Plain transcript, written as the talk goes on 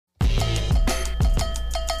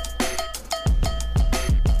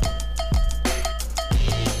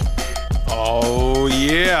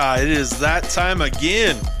Yeah, it is that time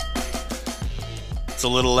again. It's a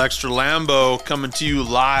little extra Lambo coming to you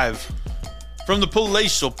live from the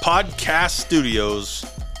Palatial Podcast Studios,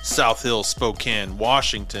 South Hill, Spokane,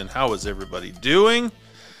 Washington. How is everybody doing?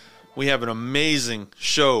 We have an amazing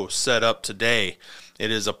show set up today. It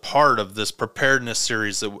is a part of this preparedness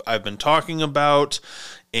series that I've been talking about,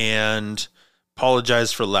 and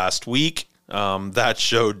apologize for last week. That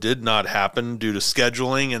show did not happen due to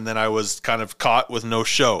scheduling, and then I was kind of caught with no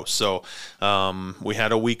show. So we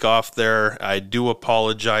had a week off there. I do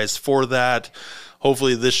apologize for that.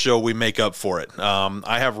 Hopefully this show we make up for it.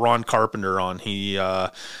 I have Ron Carpenter on. He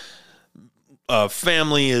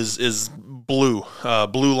family is blue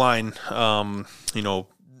line,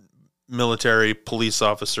 military, police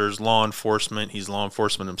officers, law enforcement. He's law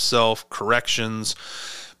enforcement himself, corrections,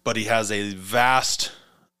 but he has a vast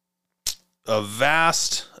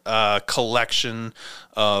collection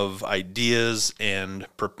of ideas and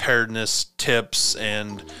preparedness tips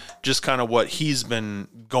and just kind of what he's been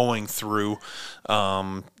going through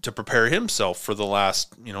to prepare himself for the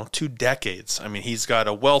last 2 decades. I mean, he's got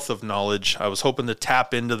a wealth of knowledge. I was hoping to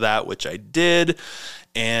tap into that, which I did,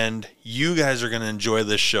 and you guys are going to enjoy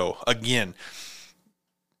this show. Again,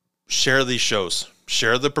 share these shows.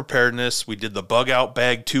 Share the preparedness. We did the bug out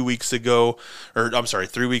bag 3 weeks ago.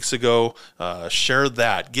 Share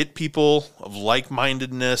that. Get people of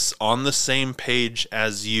like-mindedness on the same page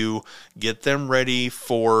as you. Get them ready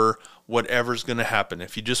for whatever's going to happen.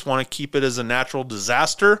 If you just want to keep it as a natural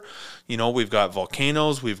disaster, we've got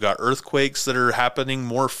volcanoes, we've got earthquakes that are happening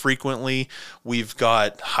more frequently. We've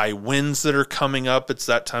got high winds that are coming up. It's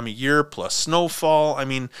that time of year, plus snowfall. I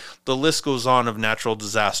mean, the list goes on of natural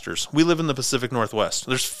disasters. We live in the Pacific Northwest.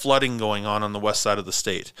 There's flooding going on the west side of the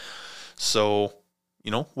state. So,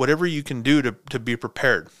 whatever you can do to be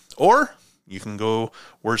prepared. Or you can go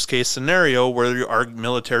worst case scenario where our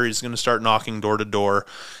military is going to start knocking door to door,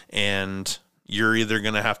 and you're either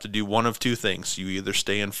going to have to do one of two things. You either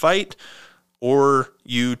stay and fight, or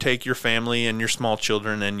you take your family and your small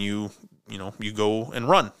children and you go and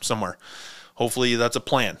run somewhere. Hopefully that's a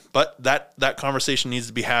plan. But that conversation needs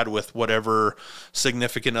to be had with whatever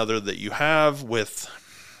significant other that you have, with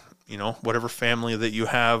whatever family that you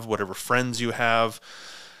have, whatever friends you have.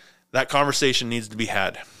 That conversation needs to be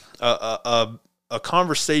had. A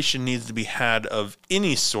conversation needs to be had of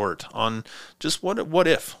any sort on just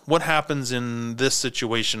what happens in this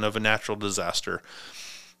situation of a natural disaster.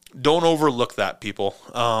 Don't overlook that, people.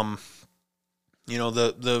 We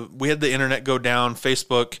had the internet go down,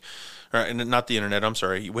 Facebook, or not the internet, I'm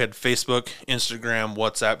sorry. We had Facebook, Instagram,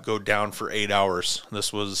 WhatsApp go down for 8 hours.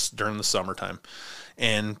 This was during the summertime.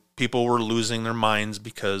 And people were losing their minds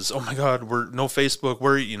because, oh my God, we're no Facebook.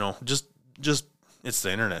 We're, just it's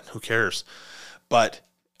the internet. Who cares? But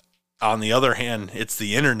on the other hand, it's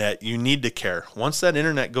the internet. You need to care. Once that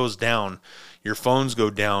internet goes down, your phones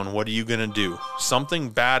go down. What are you going to do? Something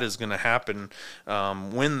bad is going to happen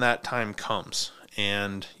when that time comes,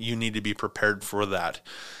 and you need to be prepared for that.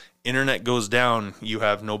 Internet goes down. You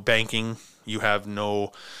have no banking. You have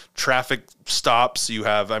no traffic stops. You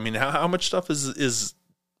have, how much stuff is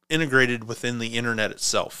integrated within the internet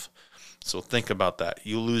itself? So think about that.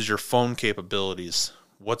 You lose your phone capabilities.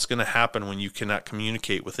 What's going to happen when you cannot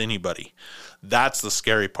communicate with anybody? That's the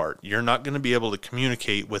scary part. You're not going to be able to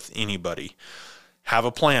communicate with anybody. Have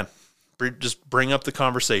a plan. Just bring up the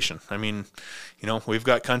conversation. We've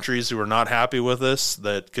got countries who are not happy with us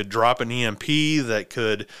that could drop an EMP, that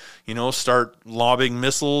could, start lobbing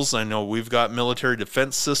missiles. I know we've got military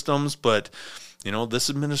defense systems, but,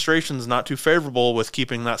 this administration is not too favorable with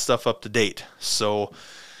keeping that stuff up to date. So,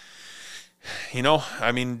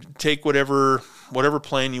 take whatever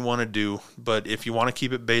plan you want to do, but if you want to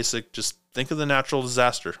keep it basic, just think of the natural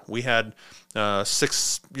disaster. We had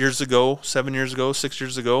 6 years ago,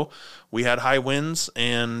 we had high winds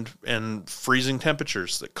and freezing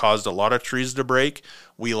temperatures that caused a lot of trees to break.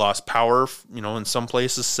 We lost power, in some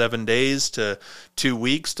places 7 days to 2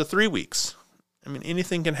 weeks to 3 weeks.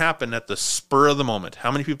 Anything can happen at the spur of the moment. How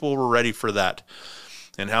many people were ready for that?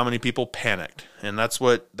 And how many people panicked? And that's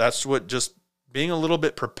what just being a little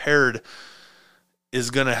bit prepared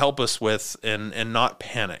is going to help us with, and not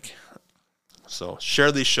panic. So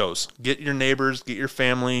share these shows. Get your neighbors, get your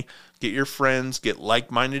family, get your friends, get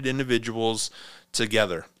like-minded individuals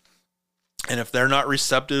together. And if they're not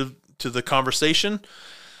receptive to the conversation,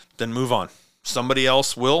 then move on. Somebody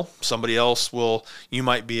else will. You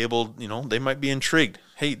might be able, they might be intrigued.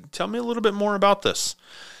 Hey, tell me a little bit more about this,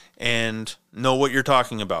 and know what you're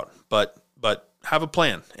talking about. But have a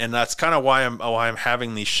plan. And that's kind of why I'm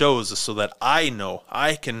having these shows, is so that I know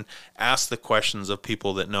I can ask the questions of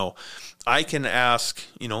people that know. I can ask,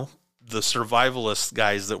 the survivalist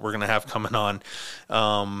guys that we're going to have coming on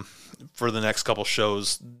for the next couple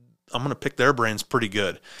shows. I'm going to pick their brains pretty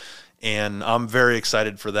good. And I'm very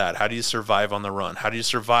excited for that. How do you survive on the run? How do you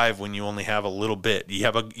survive when you only have a little bit? You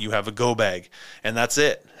have a go bag, and that's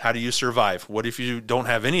it. How do you survive? What if you don't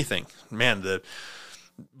have anything? Man, the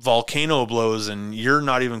volcano blows and you're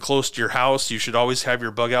not even close to your house. You should always have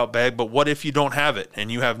your bug out bag. But what if you don't have it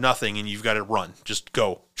and you have nothing and you've got to run? Just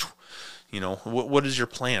go. What is your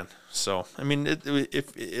plan? So, I mean,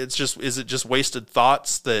 is it just wasted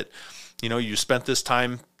thoughts that, you spent this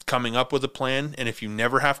time coming up with a plan, and if you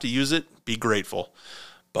never have to use it, be grateful,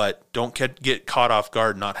 but don't get caught off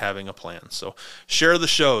guard not having a plan. So share the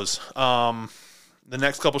shows. The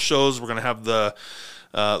next couple shows, we're going to have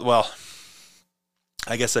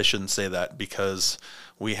I guess I shouldn't say that, because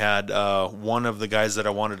we had one of the guys that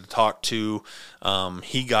I wanted to talk to,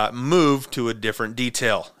 he got moved to a different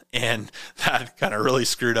detail. And that kind of really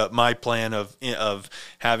screwed up my plan of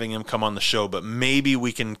having him come on the show. But maybe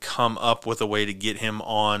we can come up with a way to get him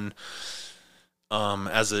on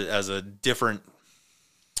as a different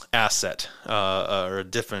asset or a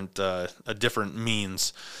different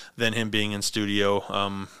means than him being in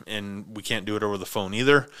studio. And we can't do it over the phone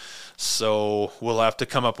either. So we'll have to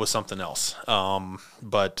come up with something else.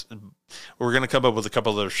 But we're going to come up with a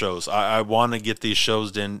couple of other shows. I want to get these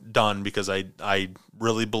shows done because I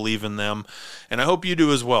really believe in them, and I hope you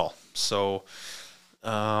do as well. So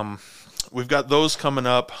we've got those coming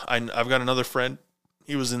up. I've got another friend.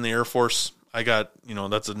 He was in the Air Force. I got,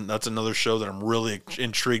 that's another show that I'm really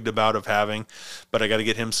intrigued about of having, but I got to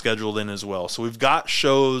get him scheduled in as well. So we've got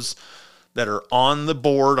shows that are on the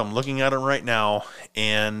board. I'm looking at them right now,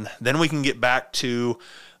 and then we can get back to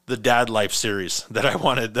the dad life series that I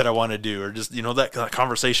want to do, or just, that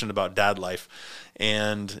conversation about dad life,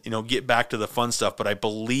 and, get back to the fun stuff. But I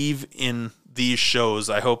believe in these shows.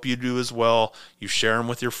 I hope you do as well. You share them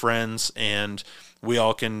with your friends, and we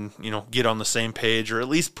all can, get on the same page, or at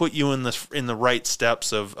least put you in the right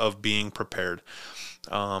steps of being prepared.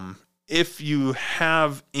 If you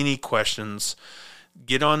have any questions,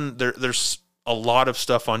 get on there. There's a lot of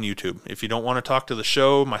stuff on YouTube. If you don't want to talk to the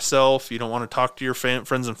show, myself, you don't want to talk to your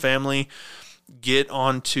friends and family, get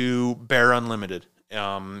on to Bear Unlimited.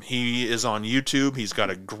 He is on YouTube. He's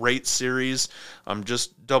got a great series. I'm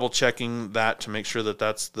just double checking that to make sure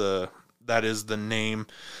that is the name.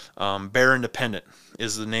 Bear Independent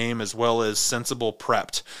is the name, as well as Sensible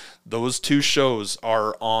Prepped. Those two shows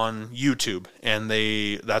are on YouTube, and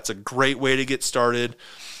that's a great way to get started.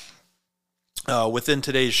 Within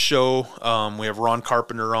today's show, we have Ron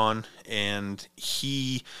Carpenter on, and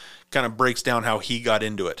he kind of breaks down how he got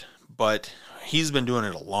into it. But he's been doing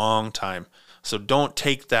it a long time. So don't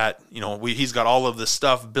take that, he's got all of this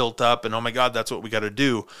stuff built up, and oh my God, that's what we got to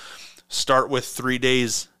do. Start with 3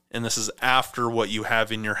 days, and this is after what you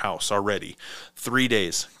have in your house already. 3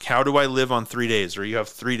 days. How do I live on 3 days? Or you have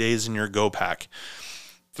 3 days in your Go Pack.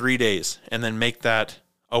 3 days, and then make that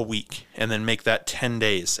a week, and then make that 10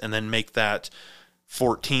 days, and then make that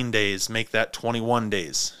 14 days, make that 21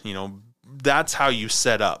 days. That's how you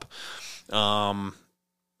set up.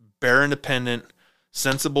 Bear Independent,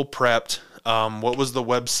 Sensible Prepped. What was the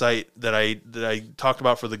website that I talked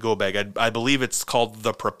about for the Go Bag? I believe it's called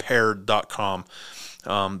theprepared.com.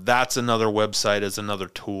 That's another website as another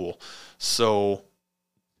tool. So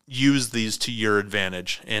use these to your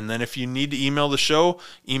advantage. And then if you need to email the show,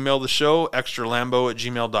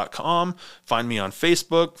 extralambo@gmail.com. Find me on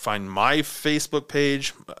Facebook, find my Facebook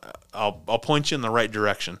page. I'll point you in the right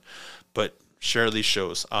direction, but share these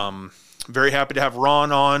shows. Very happy to have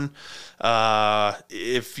Ron on.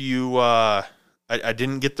 If you, I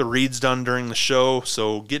didn't get the reads done during the show,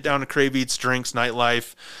 so get down to Crave Eats Drinks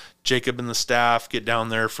Nightlife. Jacob and the staff get down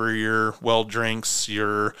there for your well drinks,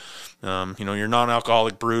 your your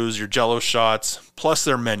non-alcoholic brews, your Jello shots, plus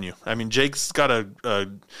their menu. I mean, Jake's got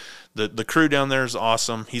the crew down there is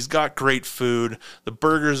awesome. He's got great food. The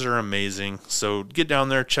burgers are amazing. So get down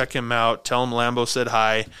there, check him out, tell him Lambo said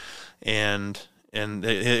hi, and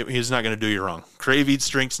he's not going to do you wrong. Crave Eats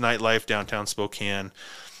Drinks Nightlife, downtown Spokane.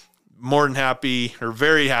 More than happy, or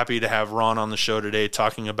very happy, to have Ron on the show today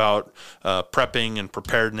talking about prepping and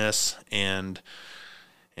preparedness, and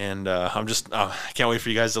I can't wait for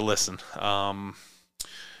you guys to listen.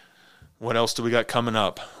 What else do we got coming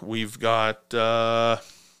up? We've got Hotcast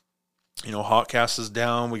is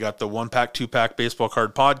down. We got the 1-pack, 2-pack baseball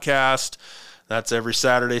card podcast. That's every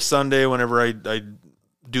Saturday, Sunday, whenever I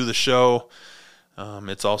do the show.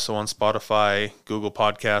 It's also on Spotify, Google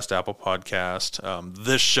Podcast, Apple Podcast.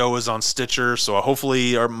 This show is on Stitcher, so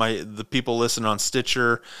hopefully the people listening on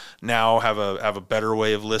Stitcher now have a better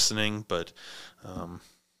way of listening. But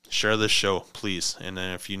share this show, please. And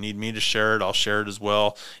then if you need me to share it, I'll share it as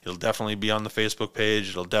well. It'll definitely be on the Facebook page.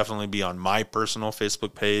 It'll definitely be on my personal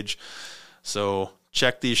Facebook page. So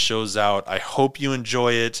check these shows out. I hope you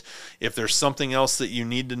enjoy it. If there's something else that you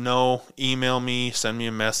need to know, email me, send me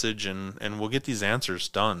a message, and we'll get these answers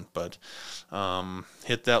done. But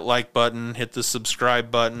hit that like button, hit the subscribe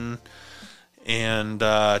button, and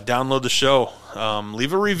download the show.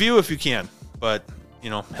 Leave a review if you can. But,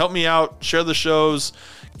 help me out. Share the shows.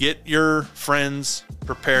 Get your friends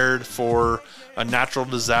prepared for a natural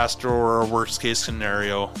disaster or a worst case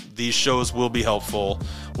scenario. These shows will be helpful.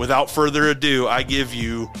 Without further ado, I give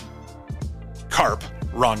you Carp,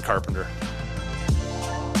 Ron Carpenter.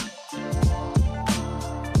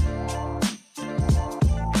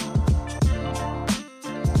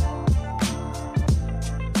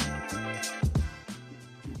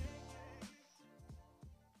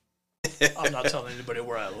 I'm not telling anybody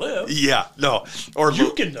where I live. Yeah, no. Or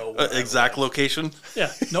you can know where exact location.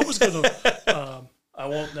 Yeah, no one's going to. I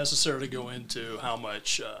won't necessarily go into how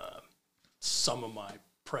much some of my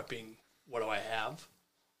prepping. What do I have?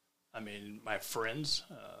 I mean, my friends,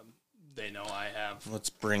 they know I have.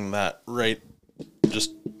 Let's bring that right.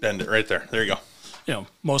 Just bend it right there. There you go.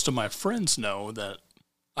 Most of my friends know that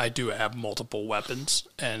I do have multiple weapons,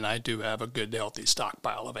 and I do have a good, healthy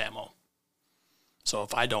stockpile of ammo. So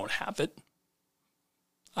if I don't have it,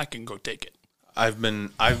 I can go take it. I've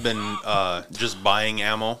been just buying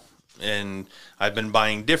ammo, and I've been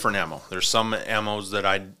buying different ammo. There's some ammos that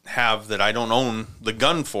I have that I don't own the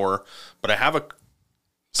gun for, but I have a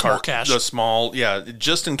small cache.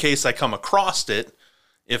 Just in case I come across it,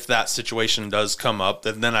 if that situation does come up,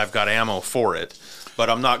 then I've got ammo for it. But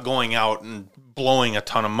I'm not going out and blowing a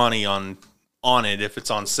ton of money on it. If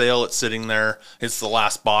it's on sale, it's sitting there. It's the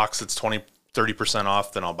last box. It's 30%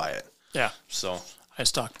 off, then I'll buy it. Yeah. So I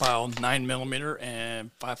stockpile 9mm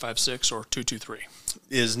and 5.56 or 223.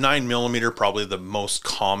 Is 9mm probably the most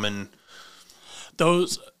common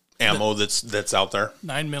ammo that's out there?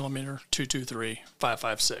 9mm, 223,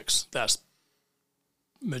 5.56. That's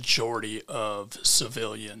majority of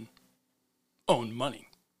civilian owned money.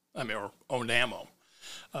 Or owned ammo.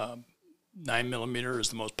 9mm is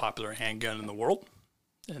the most popular handgun in the world,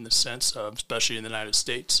 in the sense of, especially in the United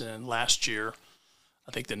States. And last year,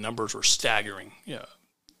 I think the numbers were staggering.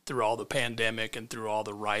 Through all the pandemic and through all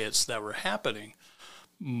the riots that were happening,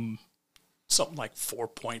 something like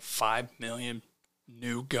 4.5 million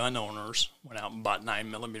new gun owners went out and bought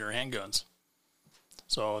 9mm handguns.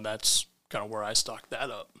 So that's kind of where I stocked that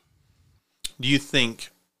up. Do you think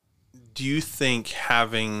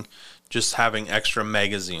having extra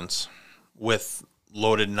magazines with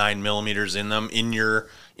loaded 9mm in them in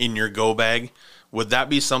your go bag, would that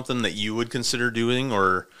be something that you would consider doing?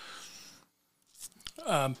 Or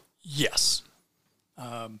yes.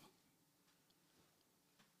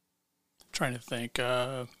 Trying to think,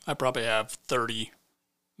 I probably have 30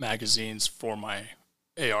 magazines for my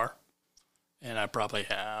AR, and I probably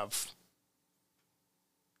have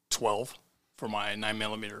 12 for my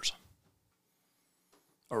 9mm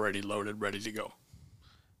already loaded, ready to go.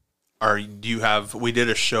 We did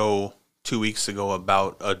a show 2 weeks ago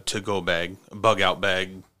about a to-go bag, a bug-out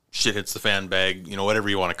bag, shit hits the fan bag, whatever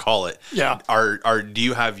you want to call it. Yeah. Do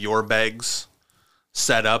you have your bags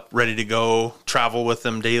set up, ready to go, travel with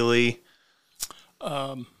them daily?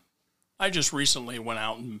 I just recently went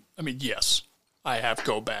out and, yes, I have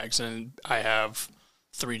go bags, and I have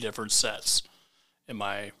 3 different sets. Am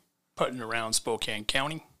I putting around Spokane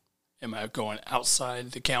County? Am I going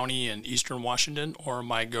outside the county in eastern Washington, or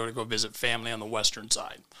am I going to go visit family on the western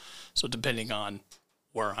side? So depending on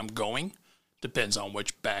where I'm going, depends on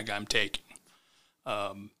which bag I'm taking.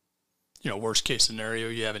 Worst case scenario,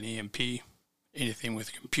 you have an EMP, anything with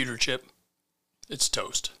a computer chip, it's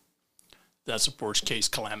toast. That's a worst case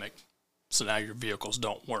calamity. So now your vehicles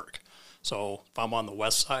don't work. So if I'm on the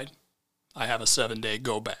west side, I have a 7-day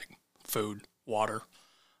go bag, food, water.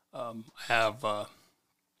 I have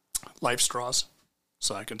life straws,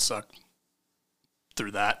 so I can suck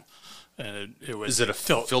through that. And it was. Is it a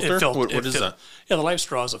filter? What is that? Yeah, the life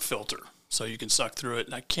straw is a filter, so you can suck through it.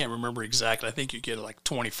 And I can't remember exactly. I think you get like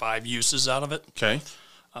 25 uses out of it. Okay.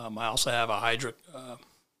 I also have a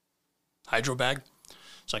hydro bag,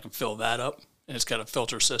 so I can fill that up, and it's got a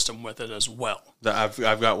filter system with it as well. I've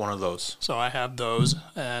got one of those. So I have those,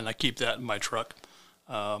 and I keep that in my truck.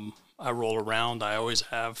 I roll around. I always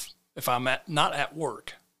have, if I'm not at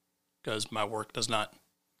work, because my work does not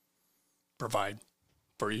provide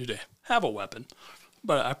for you to have a weapon,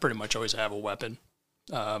 but I pretty much always have a weapon.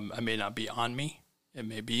 I may not be on me. It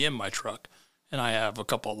may be in my truck, and I have a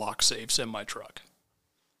couple of lock safes in my truck.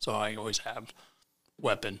 So I always have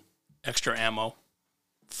weapon, extra ammo,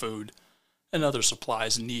 food, and other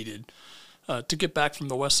supplies needed to get back from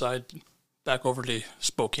the west side back over to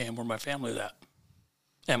Spokane where my family is at,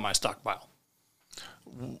 and my stockpile.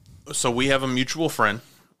 So we have a mutual friend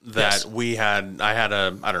that Yes. I had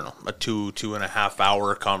a 2.5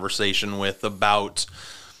 hour conversation with about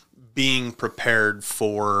being prepared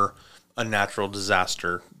for a natural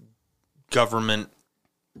disaster, government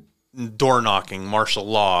door knocking, martial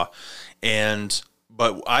law.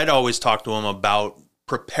 But I'd always talk to him about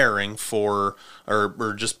preparing for,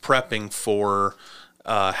 or just prepping for,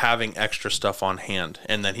 having extra stuff on hand.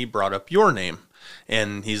 And then he brought up your name.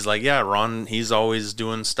 And he's like, yeah, Ron, he's always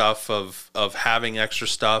doing stuff of having extra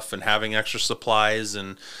stuff and having extra supplies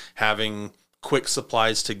and having quick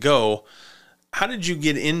supplies to go. How did you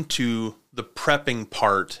get into the prepping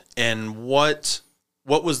part, and how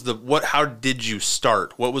did you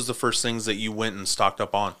start? What was the first things that you went and stocked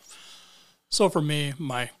up on? So for me,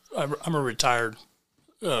 I'm a retired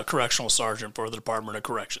correctional sergeant for the Department of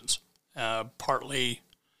Corrections. Partly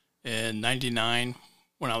in '99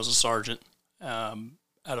 when I was a sergeant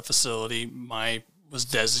at a facility, was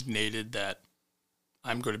designated that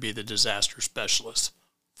I'm going to be the disaster specialist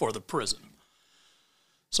for the prison.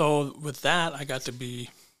 So with that,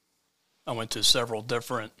 I went to several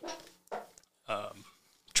different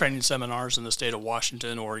training seminars in the state of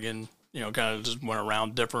Washington, Oregon, kind of just went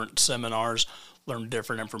around different seminars, learned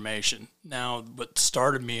different information. Now, what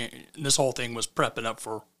started me, this whole thing was prepping up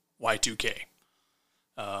for Y2K.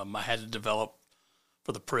 I had to develop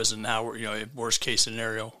for the prison how, worst case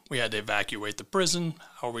scenario, we had to evacuate the prison.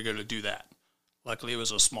 How are we going to do that? Luckily, it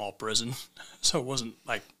was a small prison, so it wasn't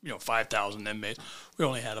like, 5,000 inmates. We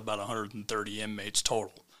only had about 130 inmates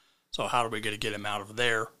total. So how are we going to get them out of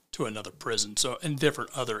there to another prison? So, and different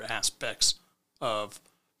other aspects of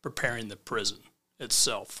preparing the prison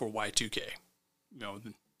itself for Y2K.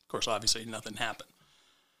 Of course, obviously, nothing happened.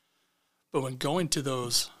 But when going to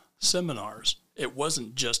those seminars, it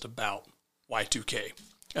wasn't just about Y2K.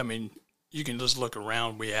 I mean, you can just look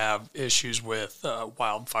around. We have issues with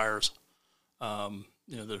wildfires.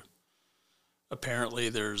 Apparently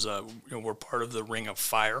there's we're part of the Ring of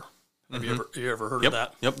Fire. Have you ever heard of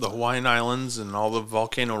that? Yep, the Hawaiian Islands and all the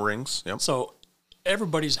volcano rings. Yep. So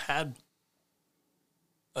everybody's had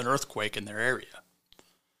an earthquake in their area,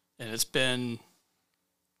 and it's been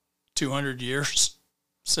 200 years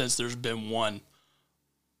since there's been one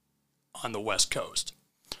on the West Coast.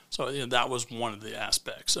 So that was one of the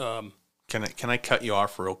aspects. Can I cut you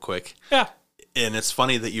off real quick? Yeah. And it's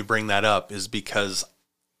funny that you bring that up, is because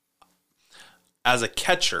as a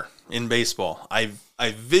catcher in baseball, I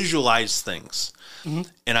visualize things,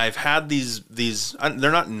 and I've had these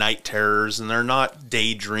they're not night terrors and they're not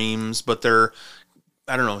daydreams, but they're,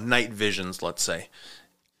 night visions, let's say.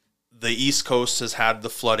 The East Coast has had the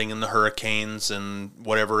flooding and the hurricanes and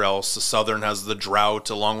whatever else. The Southern has the drought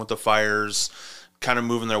along with the fires kind of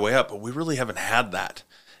moving their way up, but we really haven't had that.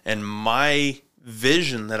 And my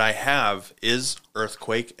vision that I have is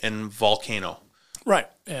earthquake and volcano. Right.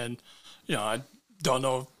 And, I don't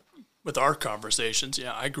know with our conversations,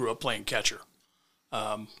 I grew up playing catcher,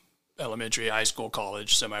 elementary, high school,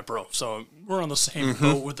 college, semi-pro. So we're on the same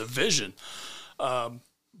boat with the vision.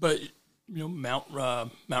 But, Mount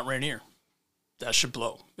Rainier, that should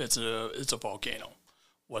blow. It's a volcano.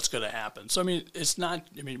 What's going to happen? So, it's not,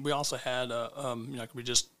 we also had, like we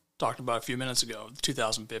just talked about a few minutes ago,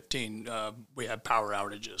 2015, we had power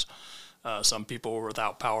outages. Some people were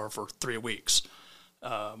without power for 3 weeks.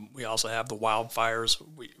 We also have the wildfires.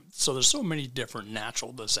 So there's so many different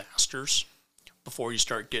natural disasters before you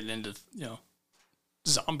start getting into,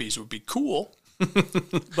 zombies would be cool,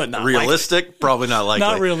 but not realistic. Probably not likely.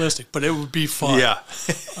 Not realistic, but it would be fun. Yeah.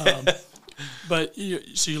 But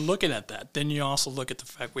so you're looking at that. Then you also look at the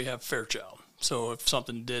fact we have Fairchild. So if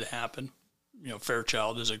something did happen,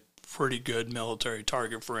 Fairchild is a pretty good military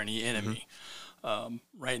target for any enemy.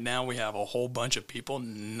 Right now we have a whole bunch of people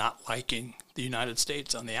not liking the United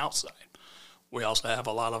States on the outside. We also have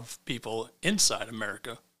a lot of people inside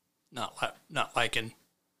America not liking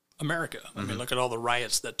America. I mean, look at all the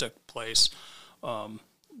riots that took place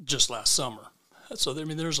just last summer. So,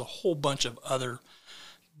 there's a whole bunch of other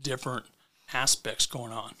different aspects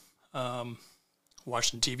going on.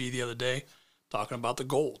 Watching TV the other day, talking about the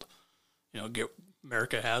gold.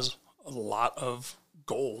 America has a lot of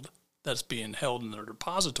gold that's being held in their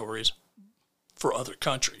depositories for other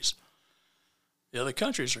countries. The other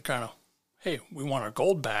countries are kind of, hey, we want our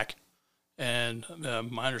gold back, And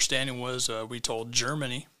my understanding was we told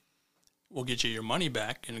Germany, we'll get you your money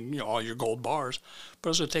back and all your gold bars, but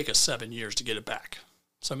it's going to take us 7 years to get it back.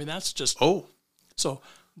 So, I mean, that's just... Oh. So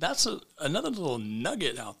that's another little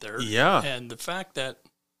nugget out there. Yeah. And the fact that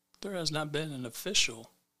there has not been an official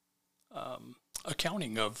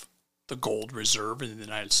accounting of the gold reserve in the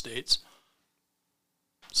United States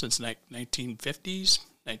since 1950s,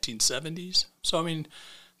 1970s. So, I mean,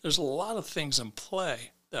 there's a lot of things in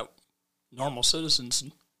play that normal citizens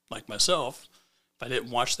like myself, if I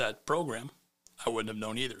didn't watch that program, I wouldn't have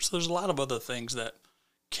known either. So there's a lot of other things that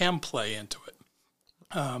can play into it.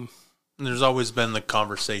 There's always been the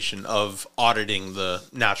conversation of auditing the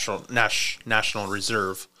National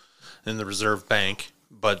Reserve and the Reserve Bank,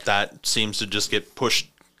 but that seems to just get pushed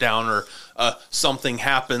down, or something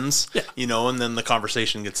happens, and then the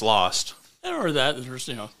conversation gets lost. Or that there's,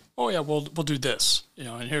 oh yeah, we'll do this,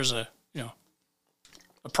 and here's a,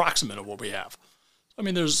 approximate of what we have. I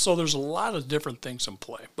mean, there's a lot of different things in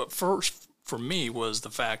play. But first, for me, was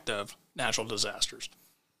the fact of natural disasters.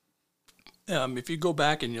 If you go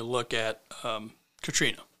back and you look at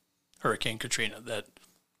Hurricane Katrina, that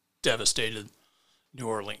devastated New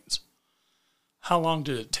Orleans, how long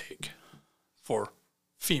did it take for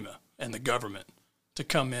FEMA and the government to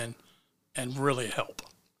come in and really help?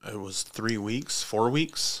 It was 3 weeks, 4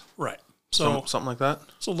 weeks? Right. So something like that?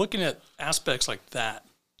 So looking at aspects like that,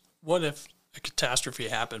 what if a catastrophe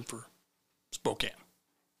happened for Spokane?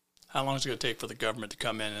 How long is it going to take for the government to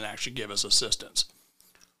come in and actually give us assistance?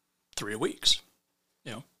 3 weeks.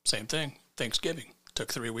 Same thing. Thanksgiving.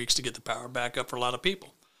 Took 3 weeks to get the power back up for a lot of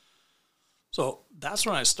people. So that's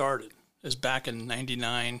when I started, is back in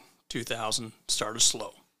 99, 2000, started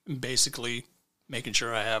slow. And basically making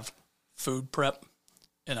sure I have food prep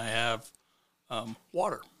and I have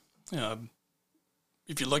water.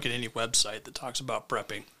 If you look at any website that talks about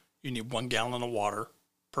prepping, you need 1 gallon of water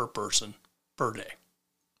per person per day.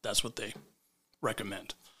 That's what they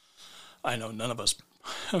recommend. I know none of us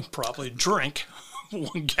probably drink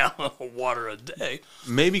 1 gallon of water a day.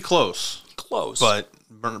 Maybe close. Close. But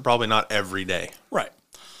probably not every day. Right.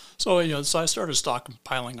 So, so I started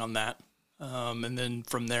stockpiling on that. And then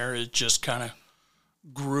from there, it just kind of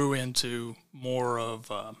grew into more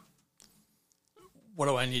of what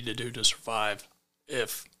do I need to do to survive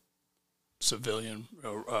if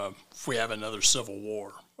if we have another civil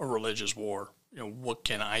war or religious war, what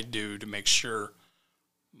can I do to make sure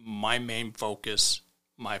my main focus,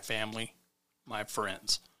 my family, my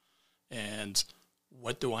friends, and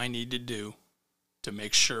what do I need to do to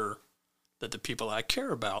make sure that the people I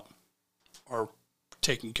care about are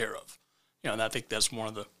taken care of? And I think that's one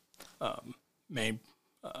of the main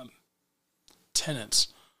tenets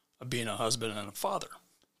of being a husband and a father.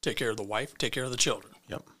 Take care of the wife, take care of the children.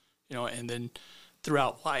 Yep. And then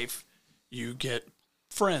throughout life, you get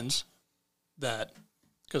friends that,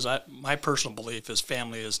 because my personal belief is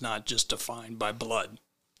family is not just defined by blood.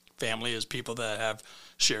 Family is people that have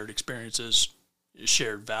shared experiences,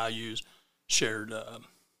 shared values, shared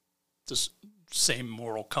the same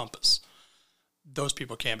moral compass. Those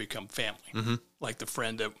people can become family. Mm-hmm. Like the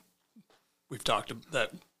friend that we've talked about,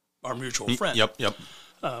 that our mutual friend. Yep.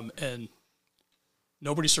 And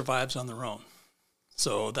nobody survives on their own.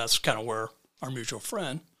 So that's kind of where our mutual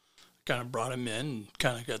friend kind of brought him in and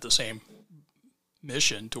kind of got the same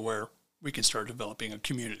mission to where we can start developing a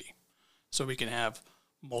community. So we can have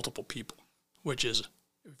multiple people, which is,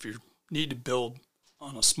 if you need to build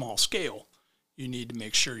on a small scale, you need to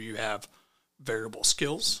make sure you have variable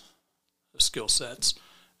skills, skill sets,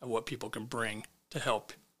 and what people can bring to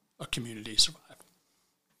help a community survive.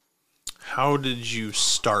 How did you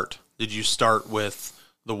start? Did you start with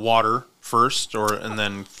the water first, and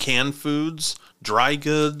then canned foods, dry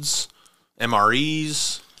goods,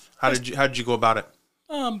 MREs? How did you go about it?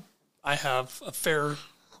 I have a fair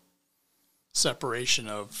separation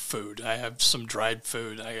of food. I have some dried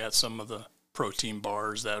food. I got some of the protein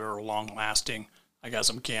bars that are long lasting. I got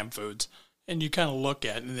some canned foods. And you kind of look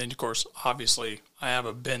at it, and then, of course, obviously, I have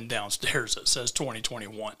a bin downstairs that says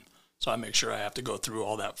 2021. So I make sure I have to go through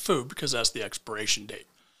all that food because that's the expiration date.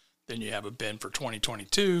 Then you have a bin for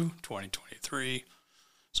 2022, 2023.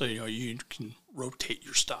 So, you can rotate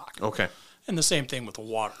your stock. Okay. And the same thing with the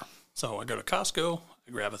water. So I go to Costco,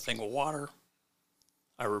 I grab a thing of water,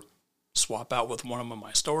 I swap out with one of them in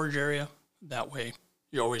my storage area. That way,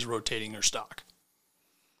 you're always rotating your stock.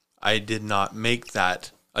 I did not make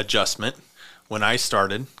that adjustment when I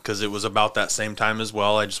started because it was about that same time as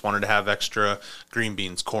well. I just wanted to have extra green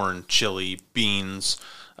beans, corn, chili, beans.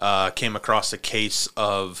 Came across a case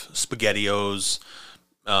of SpaghettiOs,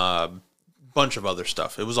 bunch of other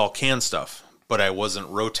stuff. It was all canned stuff. but I wasn't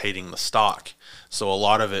rotating the stock. So a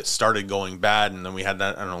lot of it started going bad, and then we had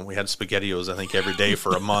that, I don't know, we had SpaghettiOs, I think, every day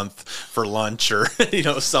for a month for lunch or,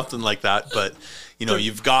 something like that. But,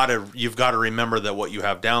 you've got to remember that what you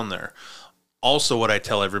have down there. Also, what I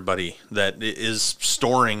tell everybody that is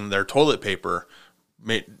storing their toilet paper,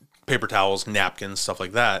 paper towels, napkins, stuff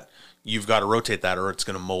like that, you've got to rotate that or it's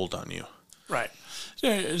going to mold on you. Right.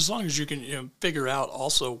 Yeah, as long as you can figure out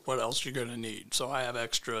also what else you're going to need. So I have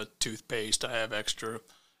extra toothpaste, I have extra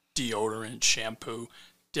deodorant, shampoo,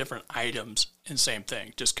 different items, and same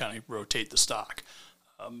thing. Just kind of rotate the stock.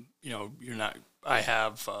 I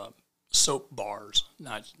have soap bars,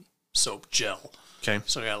 not soap gel. Okay.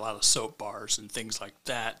 So I got a lot of soap bars and things like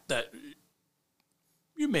that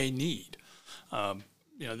you may need. I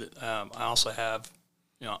also have,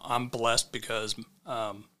 I'm blessed because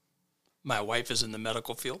my wife is in the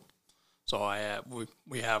medical field, so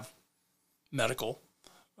we have medical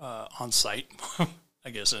on site,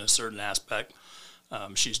 I guess, in a certain aspect.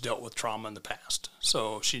 She's dealt with trauma in the past,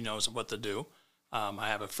 so she knows what to do. I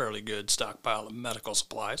have a fairly good stockpile of medical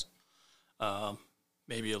supplies,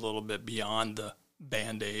 maybe a little bit beyond the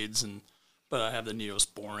Band-Aids, but I have the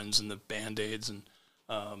Neosporins and the Band-Aids and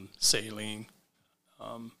saline.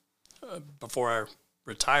 Before I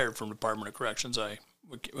retired from Department of Corrections, I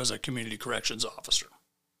was a community corrections officer.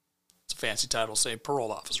 It's a fancy title, say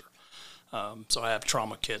parole officer. So I have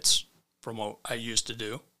trauma kits from what I used to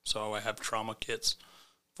do. So I have trauma kits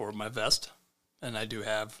for my vest, and I do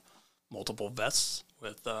have multiple vests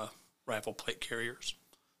with rifle plate carriers,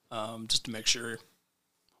 just to make sure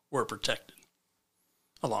we're protected,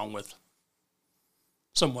 along with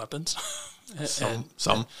some weapons. Some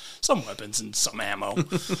weapons and some ammo.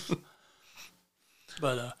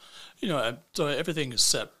 But, so everything is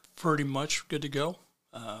set pretty much good to go.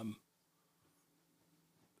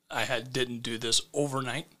 I didn't do this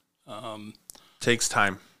overnight. Takes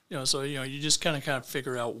time. So, you just kind of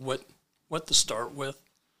figure out what to start with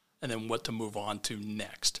and then what to move on to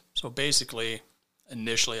next. So basically,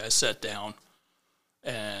 initially I sat down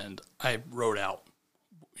and I wrote out,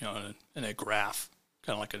 in a graph,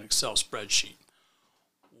 kind of like an Excel spreadsheet,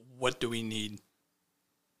 what do we need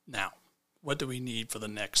now? What do we need for the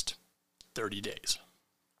next 30 days?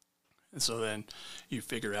 And so then you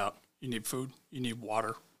figure out you need food, you need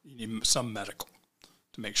water, you need some medical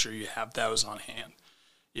to make sure you have those on hand.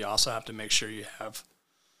 You also have to make sure you have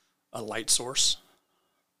a light source,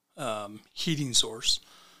 heating source.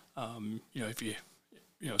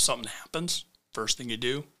 If something happens, first thing you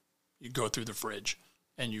do, you go through the fridge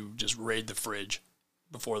and you just raid the fridge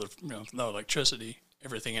before no electricity.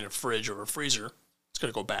 Everything in a fridge or a freezer, it's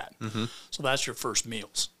going to go bad. Mm-hmm. So that's your first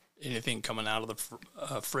meals. Anything coming out of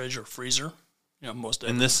the fridge or freezer, most of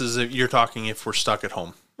it. And this is, you're talking if we're stuck at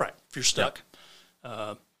home. Right, if you're stuck.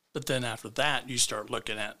 Yep. But then after that, you start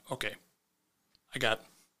looking at, okay,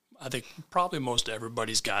 I think probably most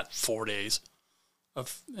everybody's got 4 days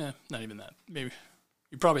of, not even that. Maybe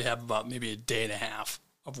you probably have about maybe a day and a half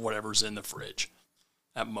of whatever's in the fridge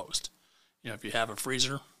at most. If you have a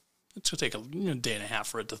freezer, it's going to take a day and a half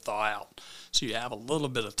for it to thaw out. So you have a little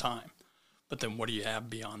bit of time. But then what do you have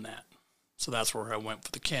beyond that? So that's where I went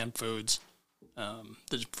for the canned foods,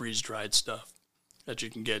 the freeze-dried stuff that you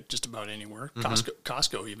can get just about anywhere. Mm-hmm.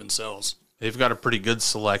 Costco even sells. They've got a pretty good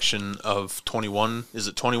selection of 21. Is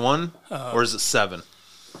it 21 or is it 7?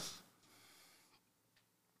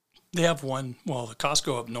 They have one. Well, the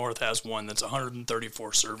Costco up north has one that's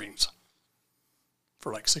 134 servings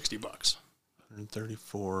for like $60.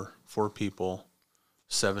 134, 4 people,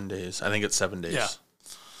 7 days. I think it's 7 days. Yeah.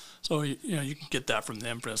 So you can get that from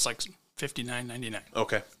them for it's like $59.99.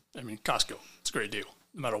 Okay. I mean, Costco, it's a great deal,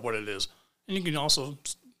 no matter what it is. And you can also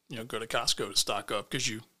go to Costco to stock up because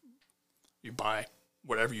you buy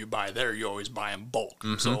whatever you buy there, you always buy in bulk.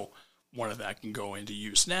 Mm-hmm. So one of that can go into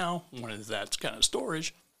use now, one of that's kind of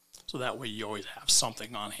storage. So that way you always have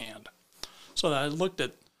something on hand. So I looked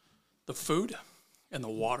at the food and the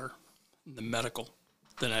water and the medical.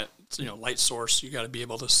 Then light source, you got to be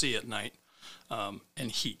able to see at night,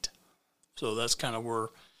 and heat. So that's kind of where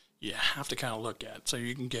you have to kind of look at. So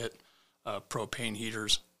you can get propane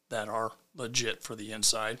heaters that are legit for the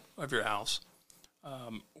inside of your house,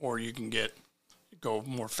 or you can go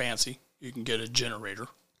more fancy. You can get a generator,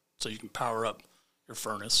 so you can power up your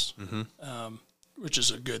furnace, mm-hmm. Which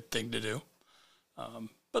is a good thing to do.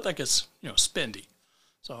 But that gets spendy.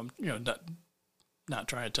 So I'm not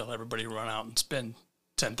trying to tell everybody to run out and spend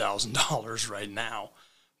 $10,000 right now,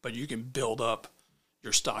 but you can build up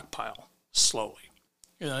your stockpile slowly.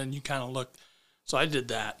 And you kind of look. So I did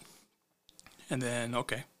that, and then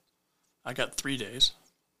I got 3 days.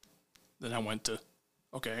 Then I went to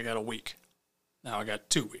I got a week. Now I got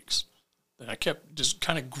 2 weeks. Then I kept just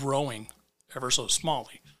kind of growing ever so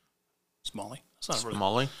smally. Smally? That's not really.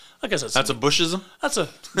 Smally? I guess That's a Bushism? That's a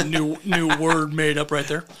new word made up right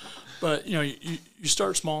there. But, you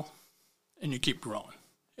start small and you keep growing.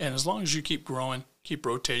 And as long as you keep growing, keep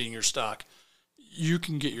rotating your stock, you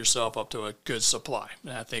can get yourself up to a good supply.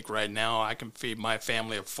 And I think right now I can feed my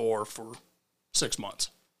family of 4 for 6 months.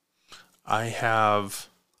 I have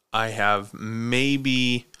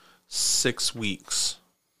maybe 6 weeks.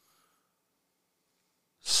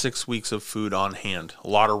 6 weeks of food on hand. A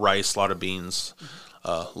lot of rice, a lot of beans,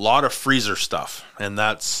 a lot of freezer stuff. And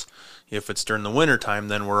that's, if it's during the winter time,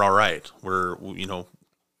 then we're all right. We're,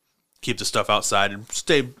 keep the stuff outside and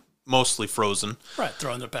stay mostly frozen. Right,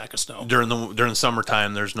 throw in a pack of snow. During the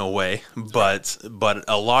summertime, there's no way. But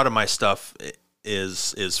a lot of my stuff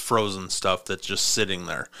is frozen stuff that's just sitting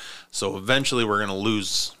there. So eventually we're going to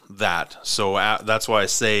lose that. So that's why I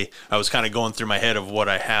say I was kind of going through my head of what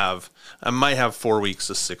I have. I might have 4 weeks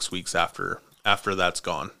to 6 weeks after that's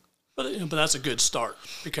gone. But that's a good start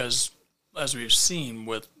because, as we've seen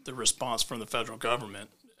with the response from the federal government,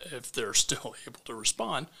 if they're still able to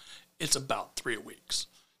respond, it's about 3 weeks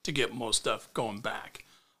to get most stuff going back.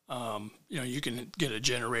 You can get a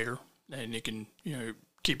generator and you can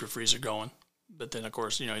keep your freezer going. But then, of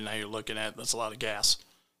course, now you're looking at, that's a lot of gas.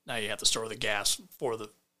 Now you have to store the gas for the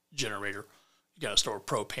generator. You got to store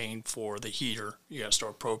propane for the heater. You got to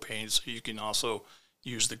store propane so you can also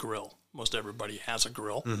use the grill. Most everybody has a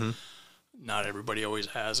grill. Mm-hmm. Not everybody always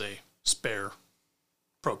has a spare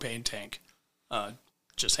propane tank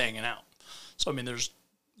just hanging out. So, there's,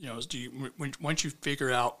 once you figure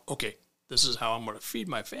out, okay, this is how I'm going to feed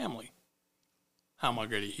my family, how am I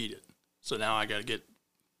going to heat it? So now I got to get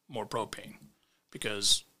more propane.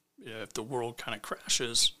 Because if the world kind of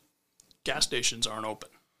crashes, gas stations aren't open.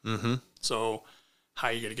 Mm-hmm. So how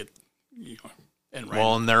are you going to get, and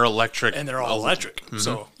they're electric. And they're all electric. Mm-hmm.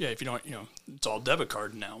 So, if you don't, it's all debit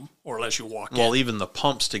card now, or unless you walk in. Well, even the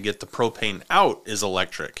pumps to get the propane out is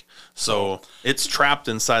electric. So it's trapped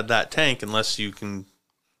inside that tank unless you can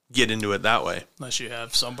get into it that way. Unless you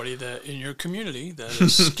have somebody that in your community that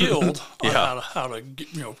is skilled on how to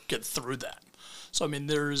get through that. So,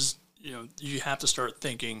 there's, you have to start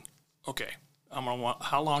thinking, okay,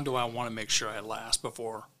 how long do I want to make sure I last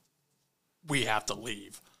before we have to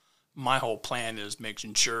leave? My whole plan is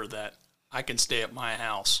making sure that I can stay at my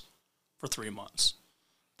house for 3 months.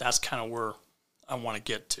 That's kind of where I want to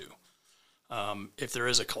get to. If there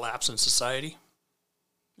is a collapse in society,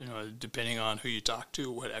 depending on who you talk to,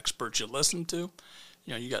 what experts you listen to,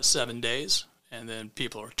 you got 7 days, and then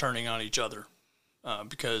people are turning on each other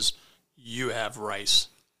because you have rice.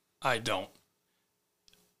 I don't.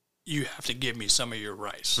 You have to give me some of your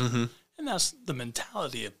rice. Mm-hmm. And that's the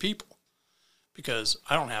mentality of people. Because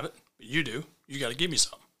I don't have it, but you do. You got to give me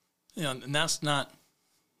some. And that's not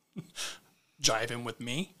jiving with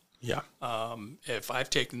me. Yeah. If I've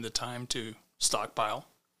taken the time to stockpile,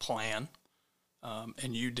 plan,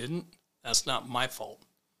 and you didn't, that's not my fault.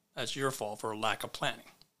 That's your fault for a lack of planning.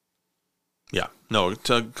 Yeah. No,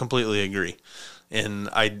 completely agree. And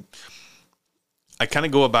I kind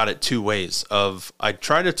of go about it 2 ways. I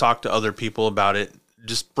try to talk to other people about it,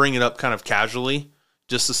 just bring it up kind of casually,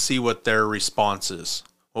 just to see what their response is.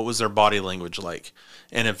 What was their body language like?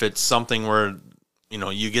 And if it's something where,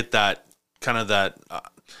 you get that kind of that,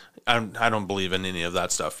 I don't believe in any of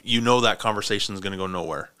that stuff. That conversation is going to go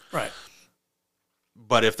nowhere. Right.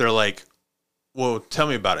 But if they're like, well, tell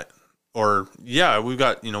me about it. Or, yeah, we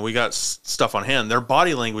got stuff on hand. Their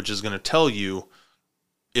body language is going to tell you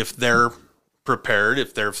if they're prepared,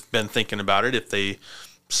 if they've been thinking about it, if they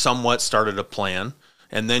somewhat started a plan,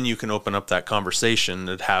 and then you can open up that conversation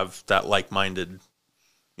and have that like-minded,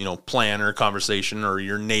 plan or conversation, or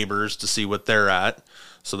your neighbors to see what they're at,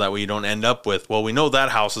 so that way you don't end up with, well, we know that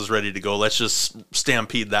house is ready to go, let's just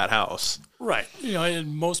stampede that house. Right.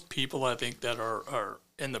 And most people, I think, that are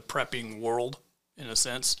in the prepping world, in a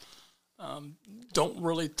sense, don't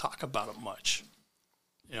really talk about it much.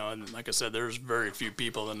 And like I said, there's very few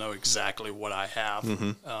people that know exactly what I have.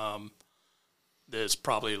 Mm-hmm. There's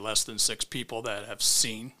probably less than 6 people that have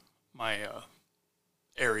seen my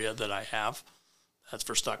area that I have. That's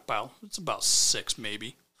for stockpile. It's about 6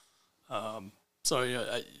 maybe. So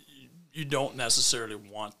you don't necessarily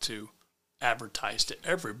want to advertise to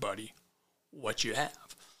everybody what you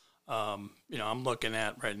have. I'm looking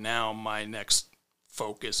at right now, my next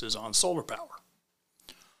focus is on solar power.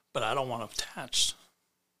 But I don't want to attach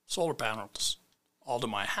solar panels all to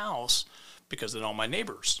my house because then all my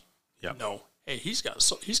neighbors know, hey, he's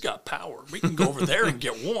got power. We can go over there and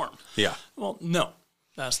get warm. Yeah. Well, no,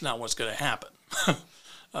 that's not what's going to happen.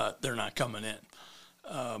 They're not coming in.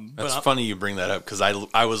 That's funny you bring that up because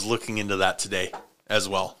I was looking into that today as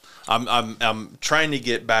well. I'm trying to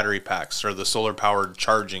get battery packs or the solar powered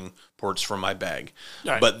charging ports for my bag,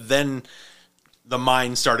 Right. but then the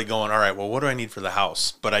mind started going, all right, well, what do I need for the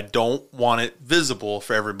house? But I don't want it visible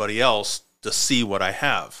for everybody else to see what I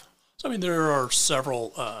have. So, I mean, there are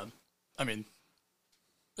several,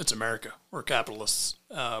 it's America. We're capitalists.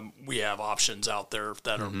 We have options out there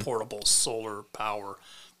that are portable solar power,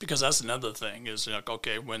 because that's another thing is, like,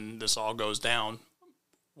 okay, when this all goes down,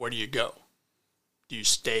 where do you go? Do you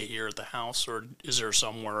stay here at the house, or is there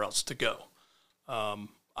somewhere else to go?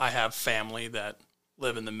 I have family that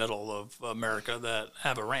live in the middle of America that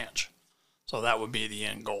have a ranch. So that would be the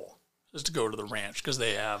end goal, is to go to the ranch, because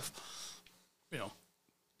they have,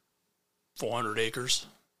 400 acres,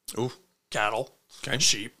 Ooh. cattle, Okay.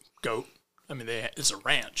 sheep, goat. I mean, it's a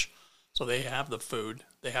ranch. So they have the food,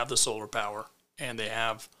 they have the solar power, and they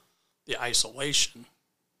have the isolation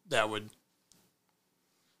that would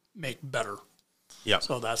make better. Yeah.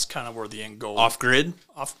 So that's kind of where the end goal. Off grid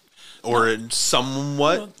or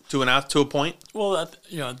somewhat to a point. Well,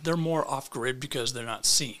 they're more off grid because they're not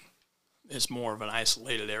seen. It's more of an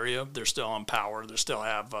isolated area. They're still on power. They still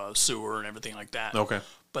have sewer and everything like that. Okay.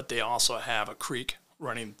 But they also have a creek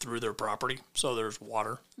running through their property, so there's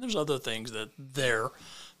water. There's other things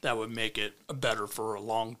that would make it better for a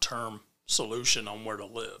long-term solution on where to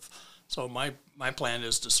live. So my plan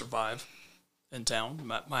is to survive in town,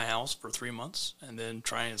 my house, for 3 months, and then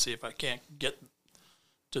try and see if I can't get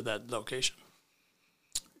to that location.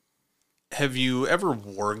 Have you ever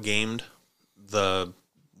war gamed the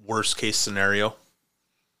worst case scenario?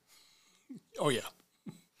 Oh, yeah.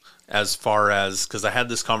 As far as, because I had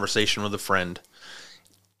this conversation with a friend,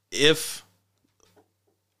 if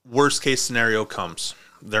worst case scenario comes,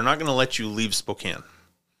 they're not going to let you leave Spokane,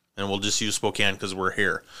 and we'll just use Spokane because we're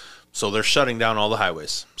here. So they're shutting down all the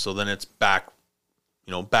highways. So then it's back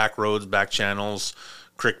roads, back channels,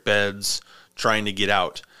 creek beds, trying to get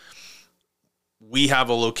out. We have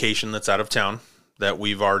a location that's out of town that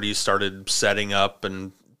we've already started setting up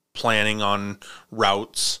and planning on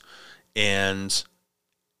routes, and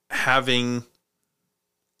having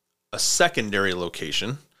a secondary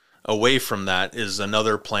location away from that is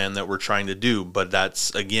another plan that we're trying to do. But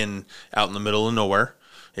that's, again, out in the middle of nowhere.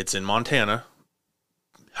 It's in Montana.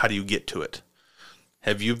 How do you get to it?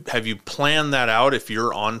 Have you planned that out if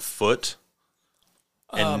you're on foot?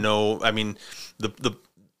 And the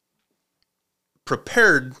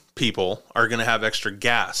prepared people are going to have extra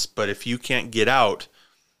gas, but if you can't get out,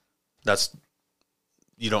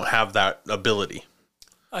 you don't have that ability.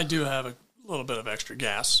 I do have a little bit of extra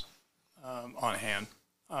gas on hand.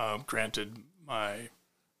 Granted, I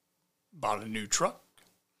bought a new truck,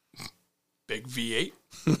 big V8.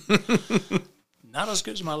 Not as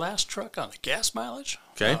good as my last truck on the gas mileage.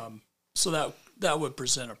 Okay. So that would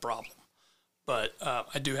present a problem. But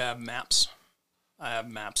I do have maps. I have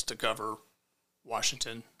maps to cover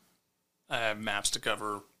Washington. I have maps to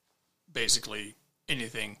cover basically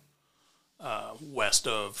anything west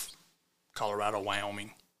of Colorado,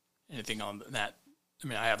 Wyoming, anything on that. I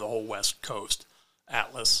mean, I have the whole West Coast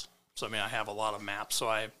atlas. So, I mean, I have a lot of maps. So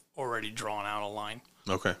I've already drawn out a line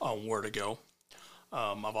on where to go.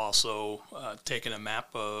 I've also taken a map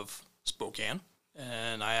of Spokane,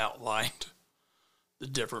 and I outlined the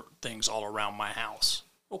different things all around my house.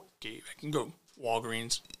 Okay, I can go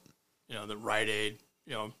Walgreens, the Rite Aid,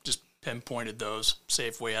 just pinpointed those.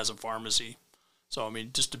 Safeway has a pharmacy. So, I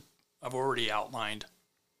mean, I've already outlined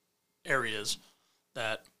areas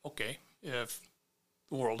that, okay, if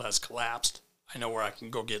the world has collapsed, I know where I can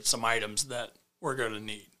go get some items that we're going to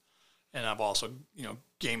need. And I've also,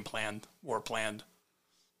 game planned, war planned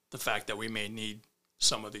the fact that we may need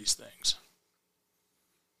some of these things.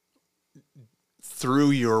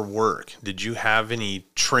 Through your work, did you have any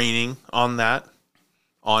training on that,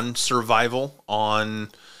 on survival, on,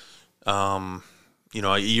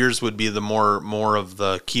 yours would be the more of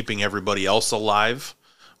the keeping everybody else alive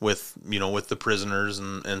with the prisoners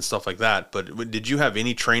and stuff like that. But did you have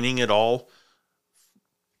any training at all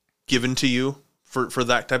given to you for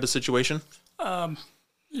that type of situation?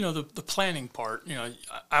 The planning part,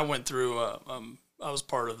 I went through, I was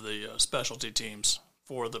part of the specialty teams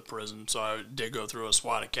for the prison. So I did go through a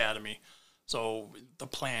SWAT academy. So the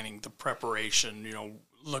planning, the preparation,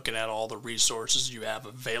 looking at all the resources you have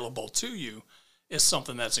available to you is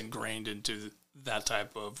something that's ingrained into that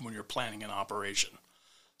type of when you're planning an operation.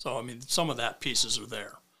 So, I mean, some of that pieces are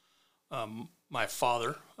there. My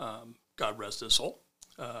father, God rest his soul,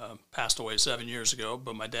 passed away 7 years ago,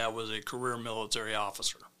 but my dad was a career military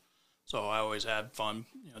officer. So I always had fun,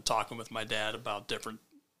 talking with my dad about different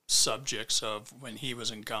subjects of when he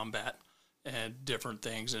was in combat and different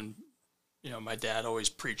things. And, my dad always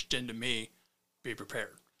preached into me, be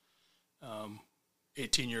prepared.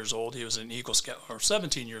 18 years old, he was an Eagle Scout, or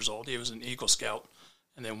 17 years old, he was an Eagle Scout,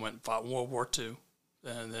 and then went and fought in World War II,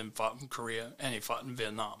 and then fought in Korea, and he fought in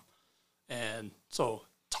Vietnam. And so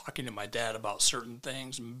talking to my dad about certain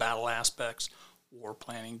things, battle aspects, war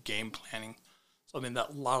planning, game planning. So, that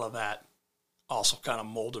a lot of that also kind of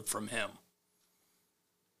molded from him.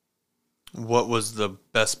 What was the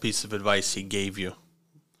best piece of advice he gave you?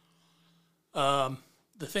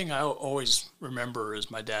 The thing I always remember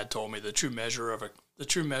is my dad told me the true measure of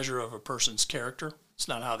a person's character, it's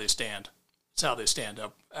not how they stand. It's how they stand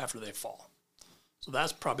up after they fall. So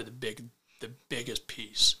that's probably the biggest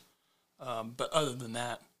piece. But other than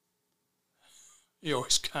that, he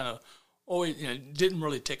always didn't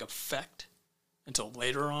really take effect until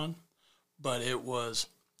later on. But it was,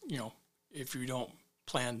 if you don't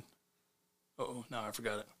plan, now I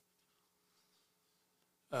forgot it.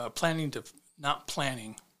 Not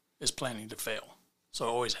planning is planning to fail. So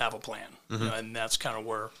always have a plan. And that's kind of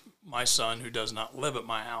where my son, who does not live at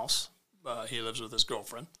my house, he lives with his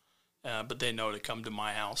girlfriend, but they know to come to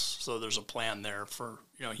my house. So there's a plan there for,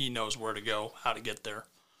 he knows where to go, how to get there.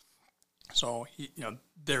 So,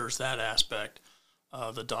 there's that aspect.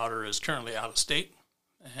 The daughter is currently out of state,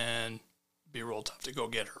 and it'd be real tough to go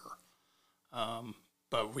get her.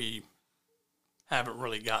 But we haven't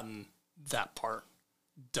really gotten that part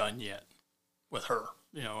done yet with her,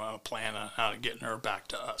 a plan on how to get her back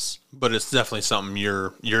to us. But it's definitely something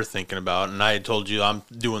you're thinking about. And I had told you I'm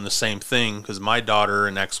doing the same thing because my daughter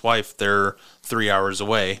and ex-wife, they're 3 hours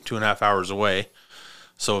away, 2.5 hours away.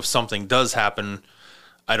 So if something does happen,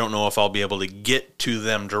 I don't know if I'll be able to get to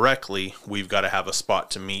them directly. We've got to have a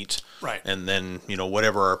spot to meet. Right. And then,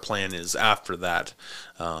 whatever our plan is after that.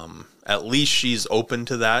 At least she's open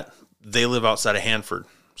to that. They live outside of Hanford.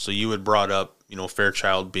 So you had brought up,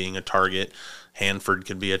 Fairchild being a target. Hanford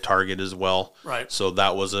could be a target as well. Right. So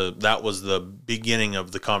that was the beginning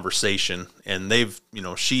of the conversation. And they've,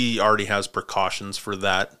 she already has precautions for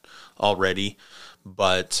that already,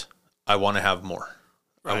 but I want to have more.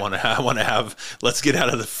 Right. I want to have, let's get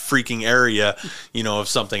out of the freaking area, if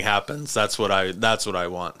something happens. That's what I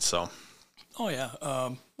want. So. Oh yeah.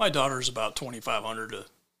 My daughter's about 2,500 to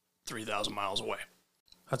 3,000 miles away.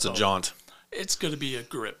 That's a jaunt. It's going to be a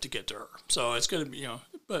grip to get to her. So it's going to be,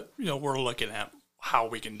 but we're looking at how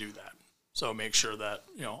we can do that. So make sure that,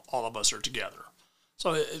 all of us are together.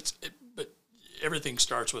 So but everything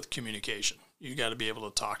starts with communication. You got to be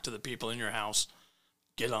able to talk to the people in your house,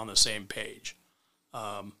 get on the same page.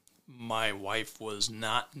 My wife was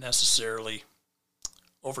not necessarily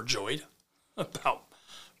overjoyed about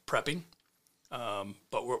prepping,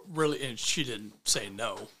 but we're really, and she didn't say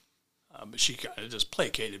no, but she kind of just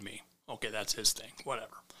placated me. Okay, that's his thing,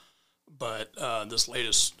 whatever. But this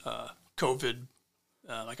latest COVID,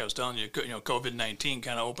 like I was telling you, COVID-19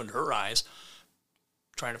 kind of opened her eyes,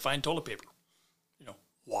 trying to find toilet paper.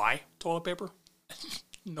 Why toilet paper?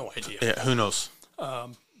 No idea. Yeah, who knows?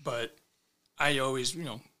 But I always,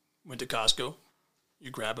 went to Costco.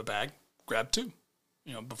 You grab a bag, grab two.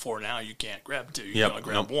 Before now you can't grab two. You can only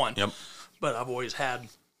grab one. Yep. But I've always had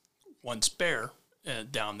one spare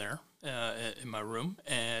down there in my room.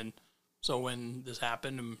 And so when this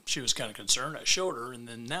happened and she was kind of concerned, I showed her. And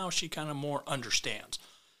then now she kind of more understands.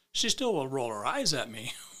 She still will roll her eyes at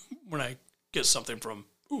me when I get something from,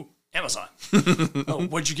 Amazon. Oh,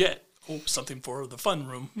 what'd you get? Oh, something for the fun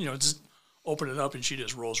room. Just open it up and she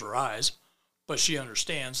just rolls her eyes. But she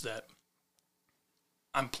understands that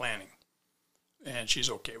I'm planning, and she's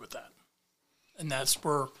okay with that. And that's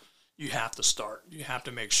where you have to start. You have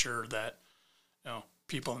to make sure that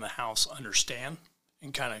people in the house understand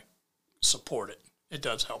and kind of support it. It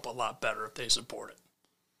does help a lot better if they support it.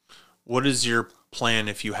 What is your plan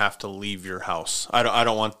if you have to leave your house? I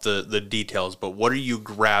don't want the details, but what are you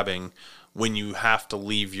grabbing when you have to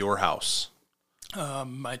leave your house?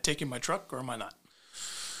 Am I taking my truck or am I not?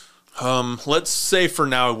 Let's say for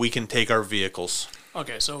now we can take our vehicles.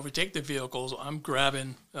 Okay, so if we take the vehicles, I'm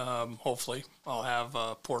grabbing, hopefully, I'll have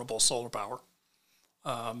portable solar power.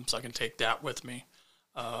 So I can take that with me.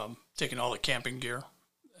 Taking all the camping gear,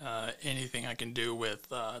 anything I can do with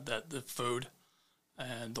the food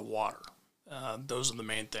and the water. Those are the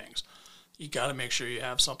main things. You got to make sure you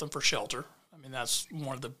have something for shelter. I mean, that's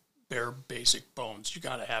one of the bare basic bones. You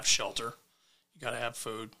got to have shelter. You got to have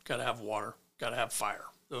food. Got to have water. Got to have fire.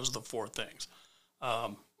 Those are the four things.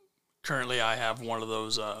 Currently, I have one of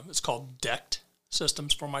those. It's called decked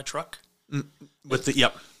systems for my truck. With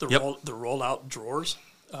the roll-out drawers.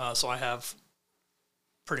 So I have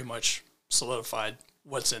pretty much solidified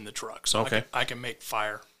what's in the truck. So Okay. I can make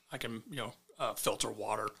fire. I can, filter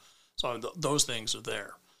water. So those things are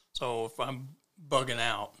there. So if I'm bugging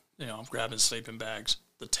out, I'm grabbing sleeping bags,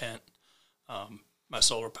 the tent, my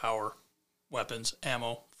solar power, weapons,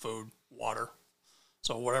 ammo, food, water.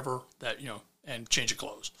 So whatever that, and change of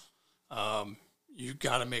clothes. You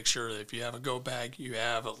got to make sure that if you have a go bag, you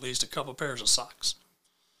have at least a couple pairs of socks,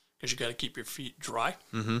 because you got to keep your feet dry.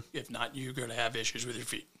 Mm-hmm. If not, you're going to have issues with your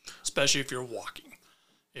feet, especially if you're walking,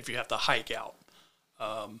 if you have to hike out,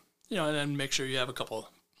 and then make sure you have a couple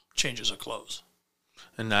changes of clothes.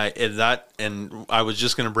 And I was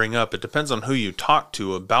just going to bring up, it depends on who you talk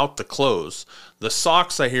to about the clothes. The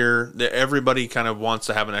socks, I hear that everybody kind of wants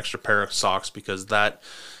to have an extra pair of socks because that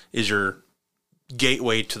is your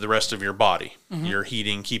gateway to the rest of your body. Mm-hmm. Your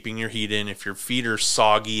heating, keeping your heat in. If your feet are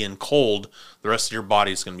soggy and cold, the rest of your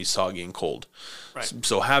body is going to be soggy and cold. Right.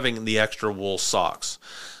 So having the extra wool socks.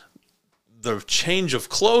 The change of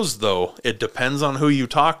clothes, though, it depends on who you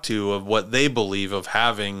talk to of what they believe of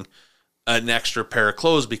having an extra pair of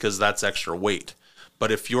clothes, because that's extra weight.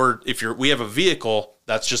 But if we have a vehicle,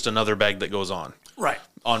 that's just another bag that goes on. Right.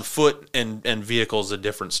 On foot and vehicle is a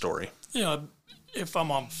different story. If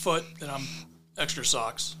I'm on foot, then I'm extra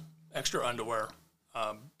socks, extra underwear.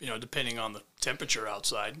 Depending on the temperature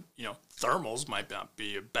outside, thermals might not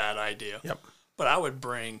be a bad idea. Yep. But I would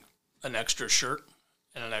bring an extra shirt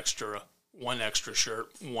and one extra shirt,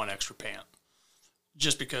 one extra pant.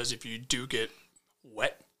 Just because if you do get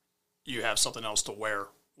wet, you have something else to wear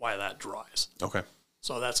while that dries. Okay.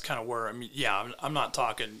 So that's kind of where, I'm not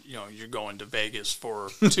talking, you're going to Vegas for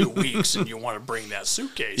 2 weeks and you want to bring that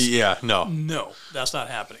suitcase. Yeah, no. No, that's not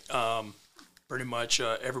happening. Pretty much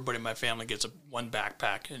everybody in my family gets one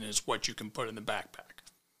backpack, and it's what you can put in the backpack.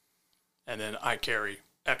 And then I carry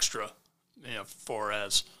extra, for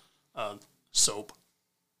as soap,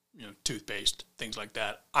 toothpaste, things like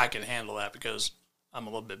that. I can handle that because I'm a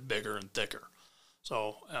little bit bigger and thicker.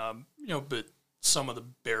 So, but some of the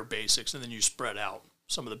bare basics, and then you spread out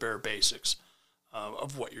some of the bare basics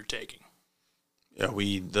of what you're taking. Yeah,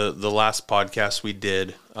 the last podcast we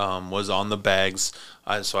did was on the bags.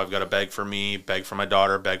 So I've got a bag for me, bag for my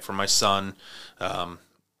daughter, bag for my son.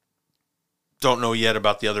 Don't know yet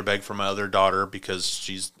about the other bag for my other daughter because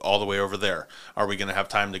she's all the way over there. Are we going to have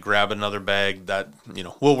time to grab another bag? That,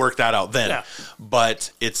 we'll work that out then. Yeah.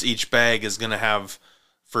 But each bag is going to have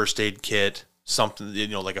first aid kit,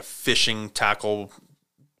 something, like a fishing tackle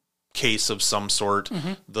case of some sort,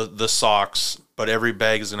 mm-hmm. the socks, but every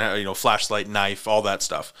bag is going to have, flashlight, knife, all that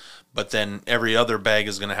stuff. But then every other bag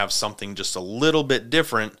is going to have something just a little bit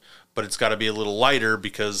different, but it's got to be a little lighter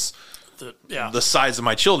because the size of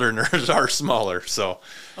my children are smaller. So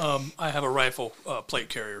I have a rifle plate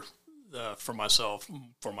carrier for myself,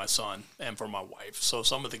 for my son, and for my wife. So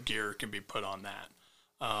some of the gear can be put on that.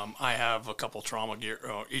 I have a couple trauma gear.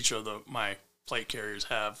 Each of my plate carriers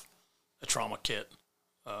have a trauma kit,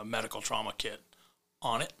 medical trauma kit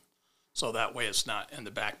on it. So that way it's not in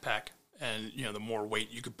the backpack. And, the more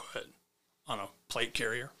weight you could put on a plate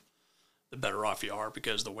carrier, the better off you are,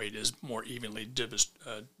 because the weight is more evenly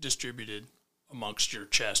distributed amongst your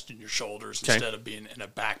chest and your shoulders, okay, instead of being in a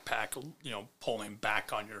backpack, pulling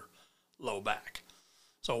back on your low back.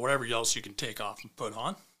 So whatever else you can take off and put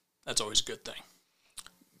on, that's always a good thing.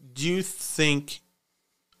 Do you think,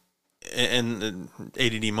 and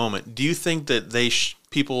ADD moment, do you think that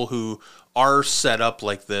people who are set up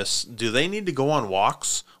like this, do they need to go on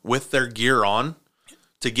walks with their gear on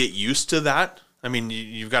to get used to that? I mean,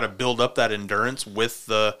 you've got to build up that endurance with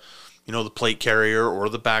the plate carrier or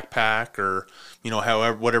the backpack or,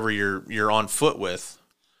 however, whatever you're on foot with.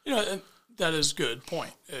 That is a good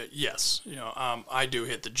point. Yes. I do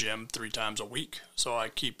hit the gym 3 times a week, so I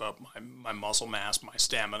keep up my muscle mass, my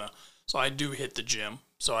stamina. So I do hit the gym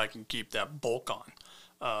so I can keep that bulk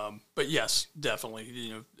on. But yes,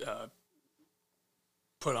 definitely,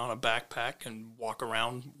 put on a backpack and walk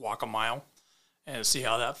a mile and see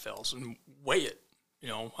how that feels and weigh it.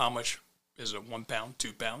 How much is it? 1 pound,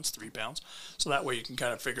 2 pounds, 3 pounds? So that way you can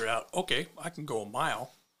kind of figure out, okay, I can go a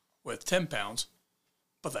mile with 10 pounds,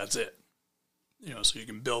 but that's it. So you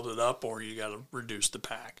can build it up, or you got to reduce the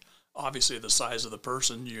pack. Obviously, the size of the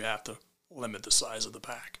person, you have to limit the size of the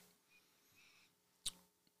pack.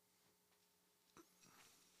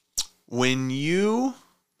 When you,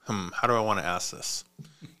 how do I want to ask this?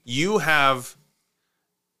 You have,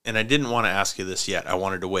 and I didn't want to ask you this yet. I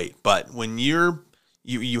wanted to wait. But when you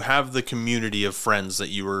have the community of friends that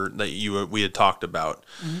we had talked about,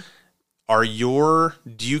 mm-hmm.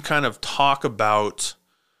 Do you kind of talk about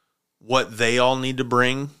what they all need to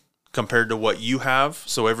bring compared to what you have?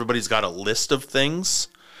 So everybody's got a list of things,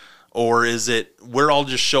 or is it we're all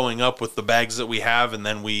just showing up with the bags that we have, and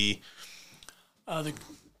then we kind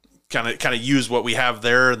of use what we have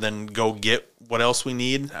there, and then go get what else we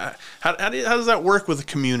need? How does that work with the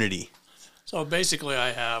community? So basically,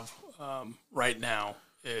 I have right now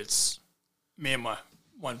it's me and my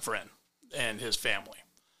one friend and his family.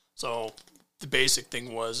 So the basic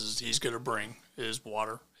thing is he's going to bring his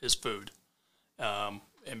water, his food,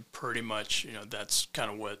 and pretty much, that's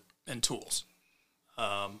kind of what, and tools.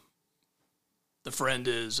 The friend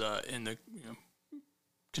is in the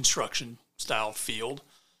construction style field,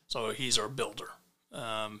 so he's our builder.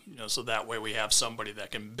 So that way we have somebody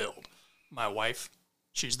that can build. My wife,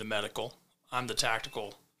 she's the medical. I'm the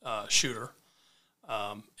tactical shooter.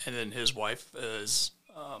 And then his wife is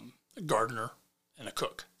a gardener and a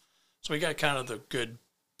cook. So we got kind of the good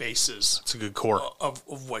basis. It's a good core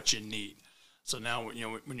of what you need. So now, when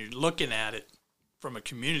you're looking at it from a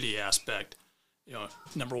community aspect,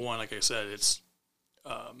 number one, like I said, it's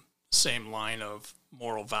same line of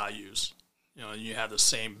moral values. You have the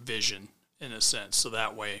same vision in a sense. So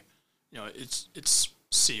that way, it's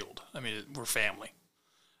sealed. I mean, we're family.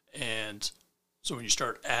 And so when you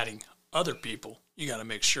start adding other people, you got to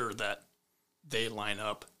make sure that they line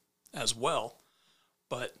up as well.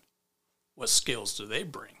 But what skills do they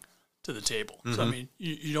bring to the table? Mm-hmm. So, I mean,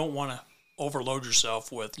 you don't want to overload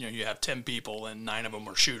yourself with, you have 10 people and 9 of them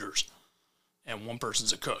are shooters and one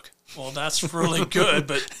person's a cook. Well, that's really good,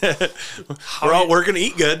 but we're all working to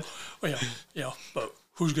eat good. Well, but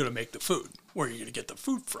who's going to make the food? Where are you going to get the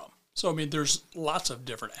food from? So, I mean, there's lots of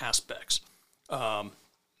different aspects.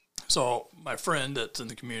 So my friend that's in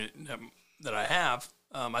the community that I have,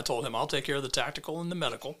 I told him I'll take care of the tactical and the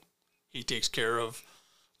medical. He takes care of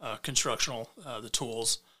constructional, the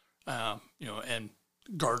tools, and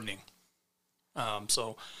gardening.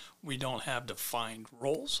 So we don't have defined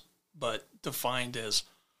roles, but defined as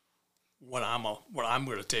what I'm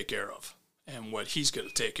going to take care of and what he's going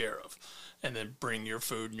to take care of, and then bring your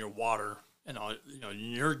food and your water and all,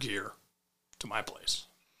 your gear to my place.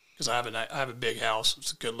 Because I have a big house.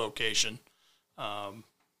 It's a good location. I'm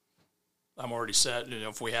already set.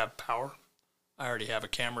 If we have power, I already have a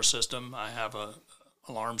camera system. I have a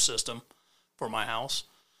alarm system for my house.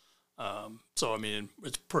 So, I mean,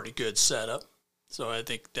 it's a pretty good setup. So I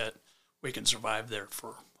think that we can survive there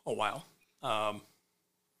for a while.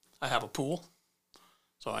 I have a pool.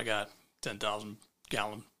 So I got 10,000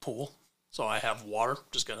 gallon pool. So I have water,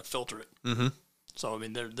 just got to filter it. Mm-hmm. So, I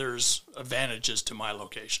mean, there's advantages to my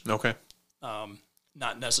location. Okay.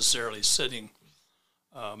 Not necessarily sitting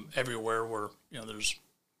everywhere where,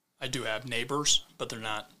 I do have neighbors, but they're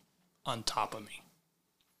not on top of me.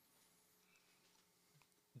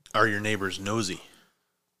 Are your neighbors nosy?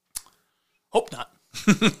 Hope not.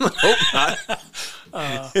 Hope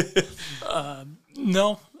not.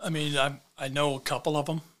 No, I mean, I know a couple of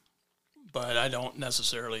them, but I don't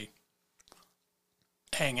necessarily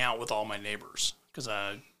hang out with all my neighbors because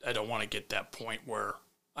I don't want to get that point where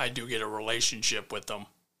I do get a relationship with them.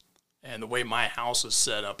 And the way my house is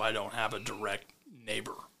set up, I don't have a direct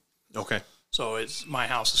neighbor. Okay. So my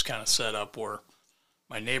house is kind of set up where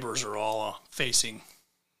my neighbors are all facing.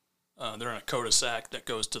 They're in a cul-de-sac that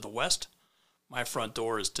goes to the west. My front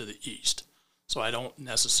door is to the east. So I don't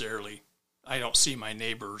see my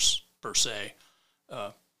neighbors per se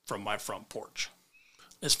from my front porch.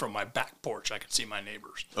 It's from my back porch I can see my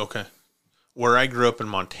neighbors. Okay. Where I grew up in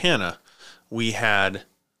Montana, we had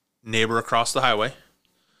neighbor across the highway,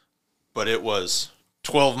 but it was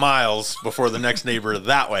 12 miles before the next neighbor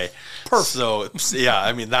that way. Perfect. So, yeah,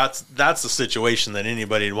 I mean, that's the situation that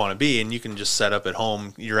anybody would want to be, and you can just set up at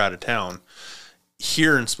home. You're out of town.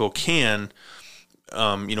 Here in Spokane,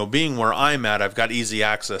 being where I'm at, I've got easy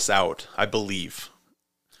access out, I believe.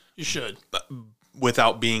 You should.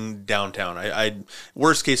 Without being downtown. I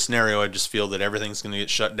worst case scenario, I just feel that everything's going to get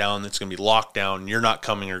shut down. It's going to be locked down. You're not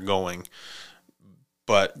coming or going.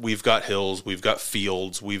 But we've got hills, we've got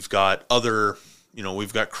fields, we've got other,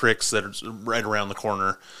 we've got creeks that are right around the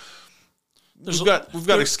corner. We've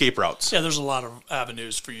got escape routes. Yeah, there's a lot of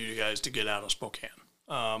avenues for you guys to get out of Spokane.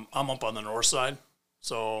 I'm up on the north side,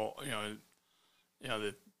 so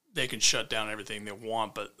they can shut down everything they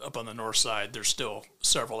want, but up on the north side, there's still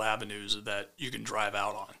several avenues that you can drive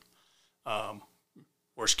out on.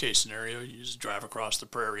 Worst case scenario, you just drive across the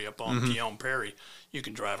prairie up on Keone Prairie. You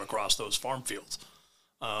can drive across those farm fields.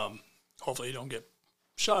 Hopefully you don't get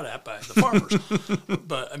shot at by the farmers.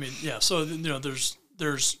 But, I mean, yeah, so,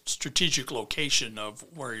 there's strategic location of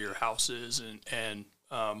where your house is, and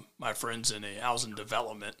my friend's in a housing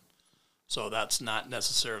development, so that's not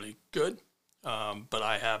necessarily good. But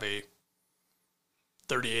I have a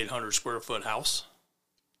 3,800 square foot house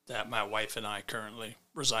that my wife and I currently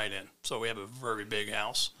reside in. So we have a very big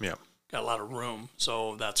house. Yeah. Got a lot of room.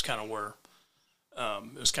 So that's kind of where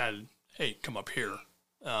it was kind of, hey, come up here.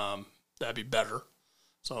 That'd be better.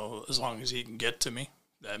 So as long as he can get to me,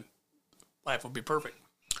 then life will be perfect.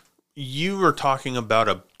 You were talking about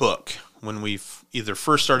a book when we either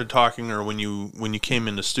first started talking or when you came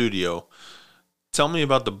in the studio. Tell me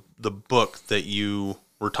about the book that you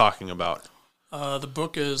were talking about. The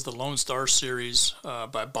book is the Lone Star series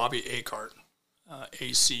by Bobby Akert,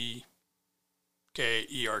 Akert,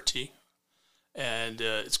 and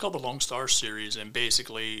it's called the Lone Star series. And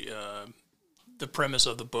basically, the premise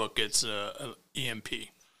of the book, it's an EMP,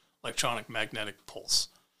 electronic magnetic pulse.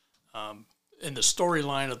 In the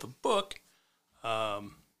storyline of the book,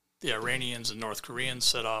 the Iranians and North Koreans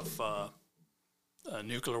set off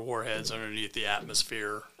nuclear warheads underneath the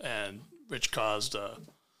atmosphere, and which caused a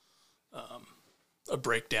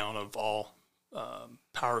breakdown of all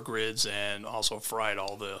power grids and also fried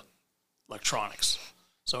all the electronics.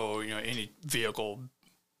 So, any vehicle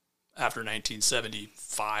after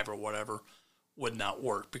 1975 or whatever would not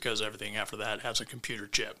work because everything after that has a computer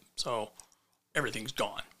chip. So everything's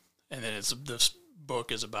gone. And then this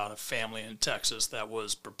book is about a family in Texas that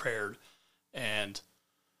was prepared, and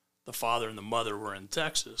the father and the mother were in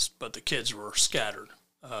Texas, but the kids were scattered.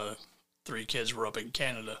 3 kids were up in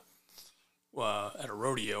Canada at a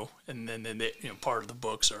rodeo, and then they, part of the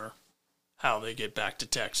books are how they get back to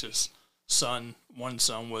Texas. One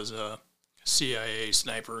son was a CIA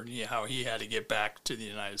sniper, and how he had to get back to the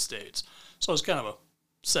United States. So it's kind of a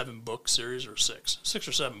 7-book series, or 6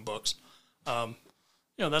 or 7 books.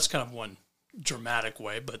 That's kind of one dramatic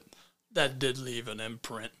way, but that did leave an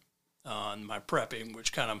imprint on my prepping,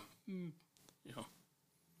 which kind of,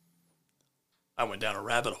 I went down a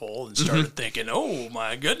rabbit hole and started thinking, oh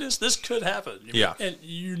my goodness, this could happen. Yeah. And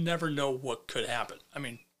you never know what could happen. I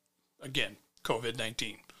mean, again,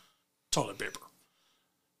 COVID-19, toilet paper.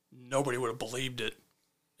 Nobody would have believed it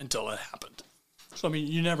until it happened. So, I mean,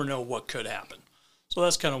 you never know what could happen. So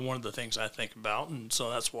that's kind of one of the things I think about, and so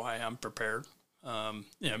that's why I'm prepared.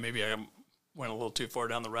 Maybe I went a little too far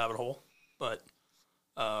down the rabbit hole, but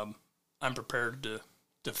I'm prepared to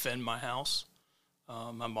defend my house.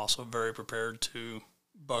 I'm also very prepared to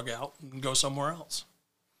bug out and go somewhere else.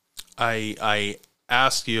 I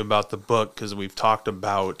asked you about the book because we've talked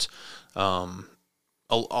about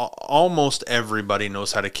almost everybody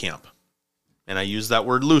knows how to camp. And I use that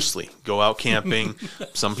word loosely. Go out camping.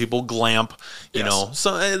 Some people glamp,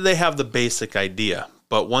 so they have the basic idea.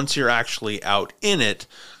 But once you're actually out in it,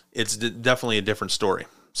 it's definitely a different story.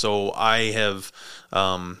 So I have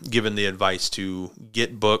given the advice to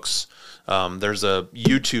get books. There's a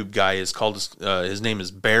YouTube guy. His name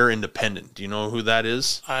is Bear Independent. Do you know who that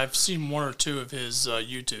is? I've seen 1 or 2 of his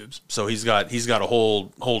YouTubes. So he's got a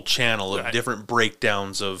whole channel of different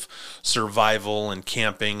breakdowns of survival and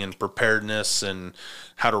camping and preparedness and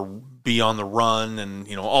how to be on the run and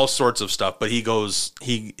all sorts of stuff. But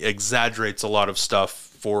he exaggerates a lot of stuff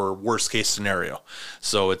for worst case scenario.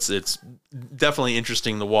 So it's definitely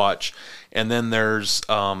interesting to watch. And then there's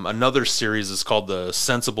another series is called the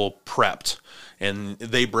Sensible Prepped, and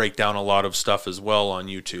they break down a lot of stuff as well on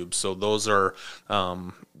YouTube. So those are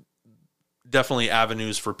definitely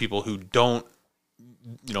avenues for people who don't,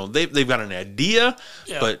 they've got an idea,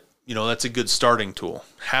 but that's a good starting tool.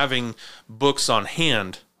 Having books on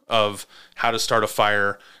hand of how to start a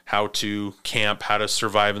fire, how to camp, how to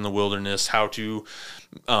survive in the wilderness, how to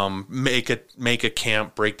make a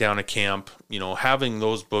camp, break down a camp. Having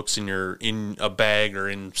those books in a bag or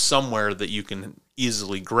in somewhere that you can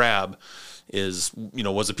easily grab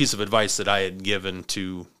was a piece of advice that I had given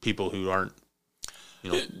to people who aren't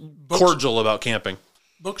cordial about camping.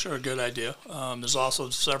 Books are a good idea. There's also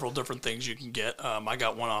several different things you can get. I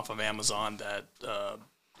got one off of Amazon, that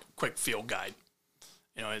quick field guide.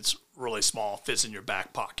 It's really small, fits in your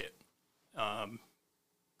back pocket.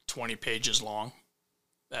 20 pages long,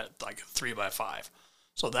 at like 3x5.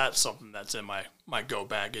 So that's something that's in my go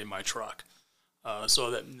bag in my truck.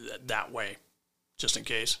 So that way, just in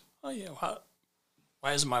case,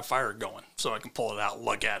 why isn't my fire going? So I can pull it out and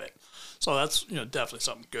look at it. So that's definitely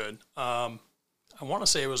something good. I want to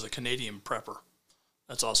say it was the Canadian Prepper.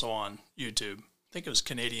 That's also on YouTube. I think it was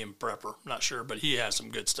Canadian Prepper. I'm not sure, but he has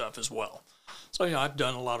some good stuff as well. So, I've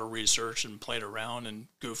done a lot of research and played around and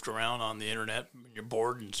goofed around on the internet when you're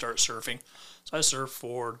bored and start surfing. So I surf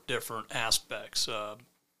for different aspects.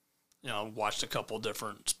 Watched a couple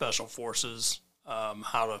different special forces,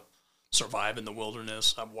 how to survive in the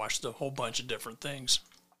wilderness. I've watched a whole bunch of different things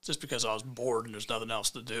just because I was bored and there's nothing else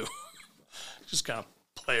to do. Just kind of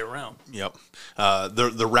play around. Yep.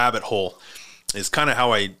 The rabbit hole is kind of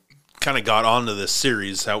how I kind of got onto this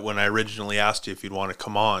series, when I originally asked you if you'd want to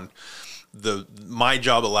come on, my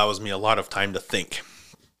job allows me a lot of time to think.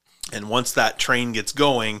 And once that train gets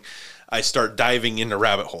going, I start diving into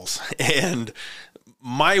rabbit holes. And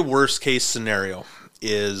my worst case scenario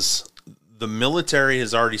is the military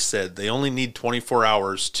has already said they only need 24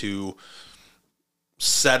 hours to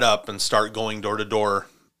set up and start going door to door.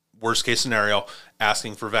 Worst case scenario,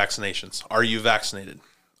 asking for vaccinations. Are you vaccinated?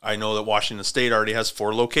 I know that Washington State already has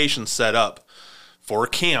 4 locations set up for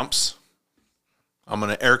camps. I'm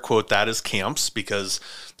going to air quote that as camps because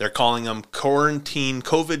they're calling them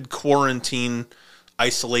COVID quarantine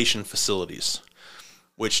isolation facilities,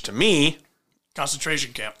 which to me,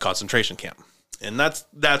 concentration camp. And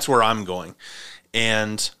that's where I'm going.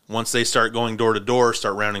 And once they start going door to door,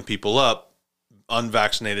 start rounding people up,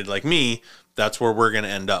 unvaccinated like me, that's where we're going to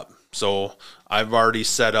end up. So I've already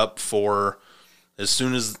set up for as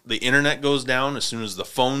soon as the internet goes down, as soon as the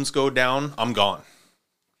phones go down, I'm gone.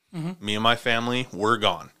 Mm-hmm. Me and my family, we're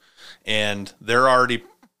gone. And they're already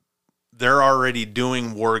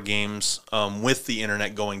doing war games with the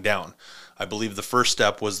internet going down. I believe the first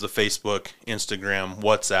step was the Facebook, Instagram,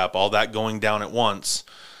 WhatsApp, all that going down at once,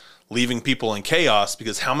 leaving people in chaos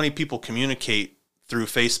because how many people communicate through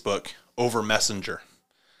Facebook over Messenger?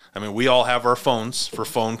 I mean, we all have our phones for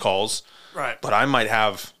phone calls, right? But I might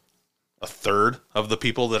have a third of the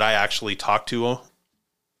people that I actually talk to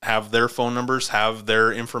have their phone numbers, have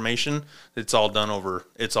their information. It's all done over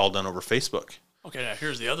Facebook. Okay, now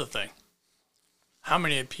here's the other thing. How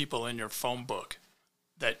many people in your phone book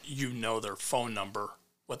that you know their phone number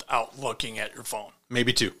without looking at your phone?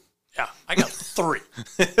 Maybe 2. Yeah, I got 3.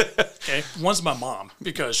 Okay, one's my mom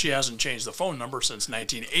because she hasn't changed the phone number since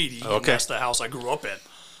 1980. Okay, and that's the house I grew up in.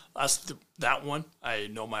 That's that one. I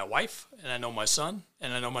know my wife, and I know my son,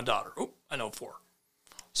 and I know my daughter. Oh, I know 4.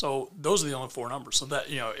 So those are the only 4 numbers. So that,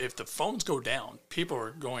 if the phones go down, people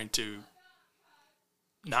are going to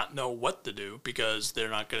not know what to do because they're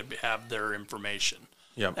not going to have their information.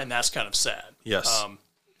 Yeah, and that's kind of sad. Yes.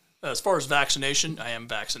 As far as vaccination, I am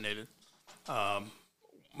vaccinated.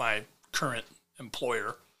 My current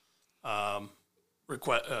employer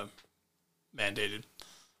mandated,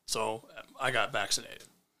 so I got vaccinated.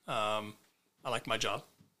 I like my job.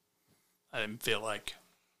 I didn't feel like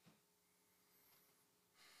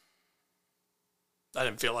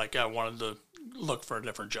I wanted to look for a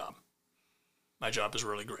different job. My job is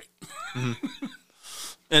really great. Mm-hmm.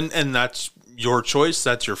 And that's your choice.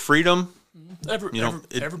 That's your freedom.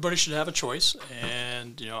 Everybody should have a choice,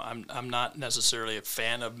 and I'm not necessarily a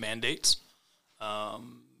fan of mandates.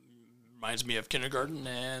 Reminds me of kindergarten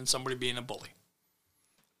and somebody being a bully.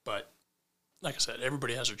 But like I said,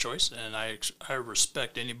 everybody has their choice, and I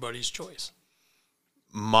respect anybody's choice.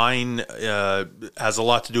 Mine has a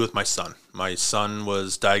lot to do with my son. My son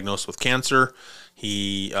was diagnosed with cancer.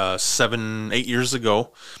 He 7-8 years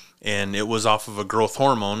ago, and it was off of a growth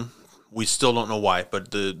hormone. We still don't know why,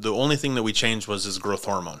 but the only thing that we changed was his growth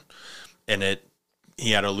hormone, and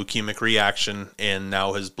he had a leukemic reaction, and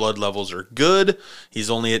now his blood levels are good. He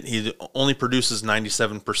only produces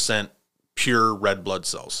 97% pure red blood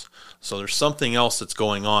cells. So there's something else that's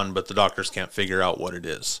going on, but the doctors can't figure out what it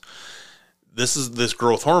is. This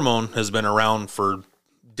growth hormone has been around for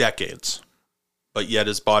decades, but yet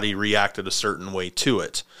his body reacted a certain way to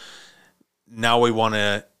it. Now we want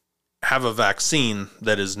to have a vaccine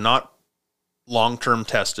that is not long-term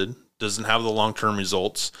tested, doesn't have the long-term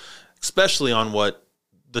results, especially on what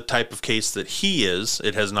the type of case that he is.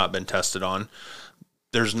 It has not been tested on.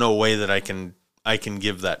 There's no way that I can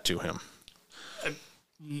give that to him.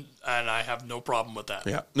 And I have no problem with that.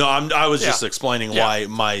 Yeah. No, I was just explaining why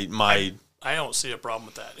my I don't see a problem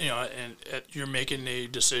with that. And you're making a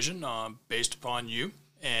decision based upon you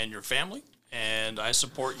and your family, and I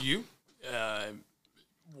support you,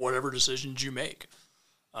 whatever decisions you make.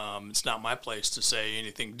 It's not my place to say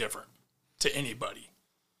anything different to anybody,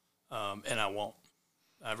 and I won't.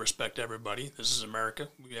 I respect everybody. This is America.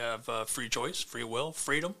 We have free choice, free will,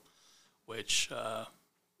 freedom, which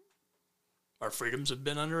our freedoms have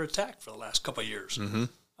been under attack for the last couple of years. Mm-hmm.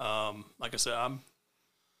 Like I said,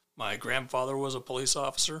 my grandfather was a police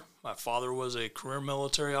officer. My father was a career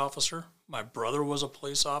military officer. My brother was a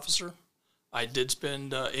police officer. I did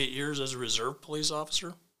spend 8 years as a reserve police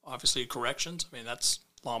officer. Obviously, corrections. I mean, that's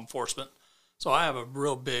law enforcement. So I have a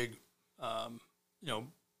real big,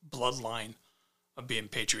 bloodline of being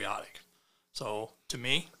patriotic. So to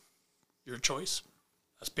me, your choice,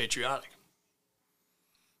 that's patriotic.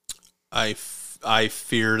 I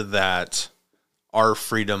fear that our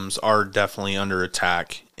freedoms are definitely under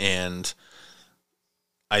attack, and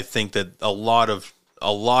I think that a lot of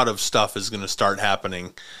a lot of stuff is going to start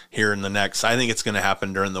happening here in the next. I think it's going to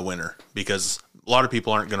happen during the winter because a lot of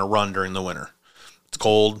people aren't going to run during the winter. It's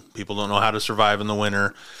cold. People don't know how to survive in the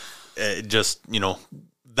winter. It just,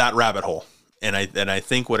 that rabbit hole. And I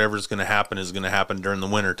think whatever's going to happen is going to happen during the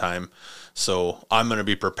winter time. So I'm going to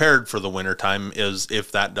be prepared for the winter time is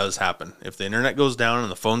if that does happen. If the internet goes down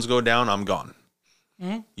and the phones go down, I'm gone.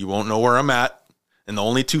 Mm-hmm. You won't know where I'm at. And the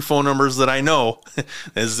only 2 phone numbers that I know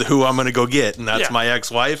is who I'm going to go get. And that's my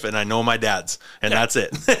ex-wife and I know my dad's. And that's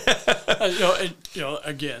it.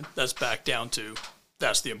 Again, that's back down to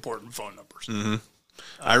that's the important phone numbers. Mm-hmm.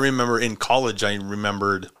 I remember in college, I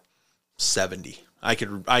remembered 70. I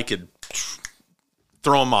could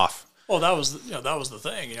throw them off. Well, that was the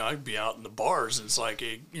thing. I'd be out in the bars and it's like,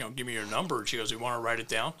 hey, give me your number. And she goes, you want to write it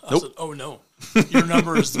down? I said, oh no, your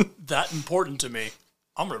number is that important to me.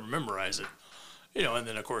 I'm going to memorize it. And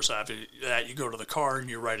then of course after that you go to the car and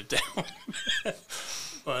you write it down.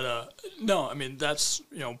 But no, I mean that's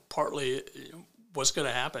partly what's going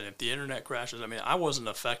to happen if the internet crashes. I mean, I wasn't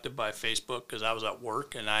affected by Facebook because I was at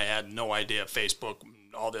work and I had no idea Facebook and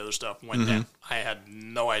all the other stuff went down. I had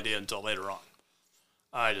no idea until later on.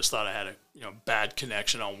 I just thought I had a bad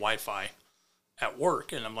connection on Wi-Fi at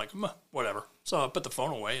work, and I'm like, whatever. So I put the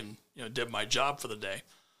phone away and did my job for the day.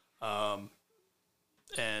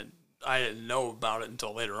 And I didn't know about it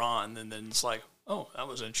until later on, and then it's like, oh, that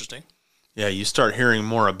was interesting. Yeah, you start hearing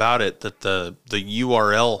more about it, that the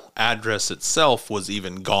URL address itself was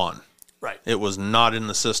even gone. Right. It was not in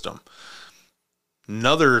the system.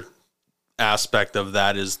 Another aspect of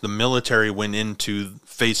that is the military went into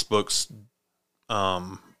Facebook's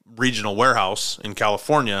regional warehouse in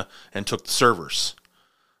California and took the servers.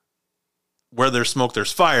 Where there's smoke,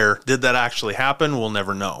 there's fire. Did that actually happen? We'll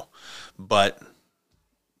never know. But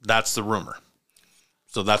that's the rumor.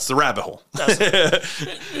 So that's the rabbit hole. There's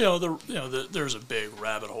a big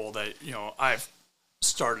rabbit hole that I've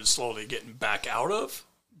started slowly getting back out of,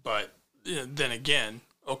 but then again,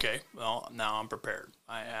 okay, well now I'm prepared.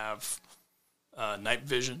 I have night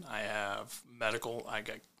vision. I have medical. I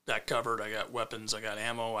got that covered. I got weapons. I got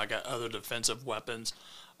ammo. I got other defensive weapons.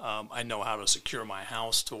 I know how to secure my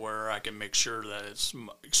house to where I can make sure that it's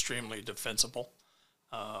extremely defensible.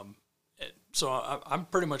 So I'm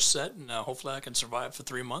pretty much set, and hopefully I can survive for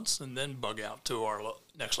 3 months and then bug out to our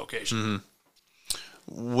next location.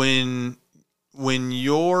 Mm-hmm. When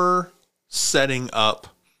you're setting up,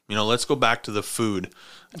 let's go back to the food.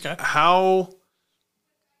 Okay. How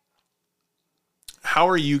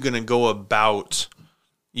are you going to go about?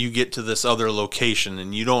 You get to this other location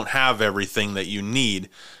and you don't have everything that you need.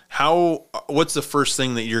 What's the first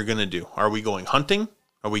thing that you're going to do? Are we going hunting?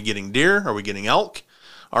 Are we getting deer? Are we getting elk?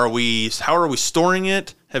 How are we storing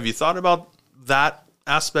it? Have you thought about that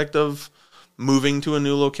aspect of moving to a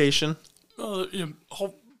new location? Well,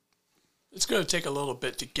 it's going to take a little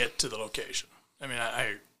bit to get to the location. I mean,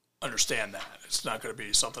 I understand that. It's not going to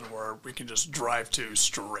be something where we can just drive to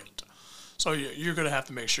straight. So you're going to have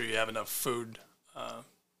to make sure you have enough food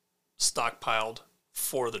stockpiled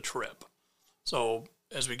for the trip. So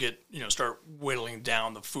as we get, start whittling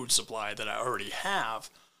down the food supply that I already have,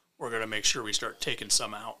 we're going to make sure we start taking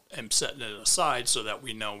some out and setting it aside so that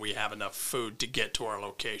we know we have enough food to get to our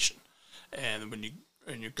location. And when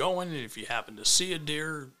you're going, and if you happen to see a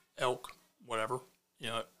deer, elk, whatever,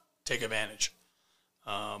 take advantage.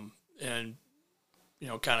 And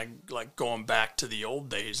kind of like going back to the old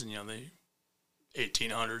days, and the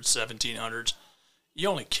 1800s, 1700s, you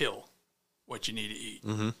only kill what you need to eat.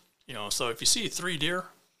 Mm-hmm. So if you see 3 deer,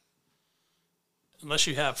 unless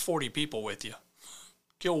you have 40 people with you,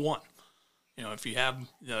 kill 1. If you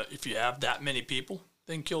have that many people,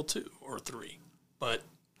 then kill 2 or 3. But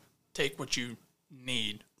take what you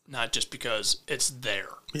need, not just because it's there.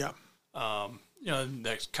 Yeah.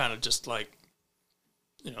 That's kind of just like,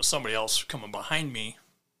 somebody else coming behind me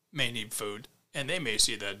may need food, and they may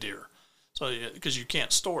see that deer. So because you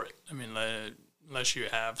can't store it. I mean, unless you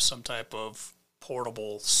have some type of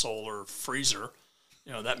portable solar freezer,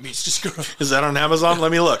 that meat's just going to... Is that on Amazon?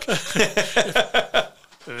 Let me look.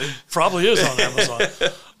 It probably is on Amazon.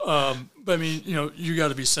 But I mean, you got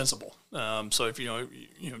to be sensible. So if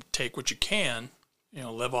take what you can,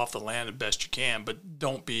 live off the land the best you can, but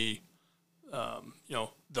don't be,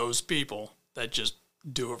 those people that just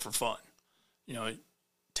do it for fun.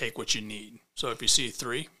 Take what you need. So if you see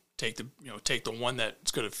 3, take the one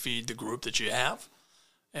that's going to feed the group that you have,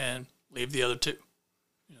 and leave the other 2.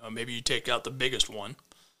 Maybe you take out the biggest one,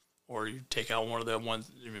 or you take out one of the ones,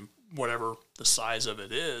 whatever the size of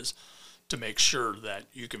it is, to make sure that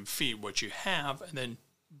you can feed what you have, and then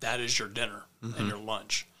that is your dinner and your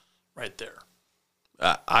lunch right there.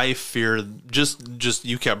 I fear just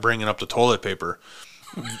you kept bringing up the toilet paper.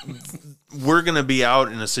 We're going to be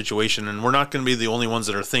out in a situation, and we're not going to be the only ones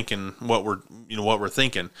that are thinking what we're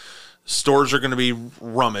thinking. Stores are going to be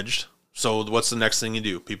rummaged. So what's the next thing you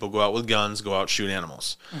do? People go out with guns, go out, shoot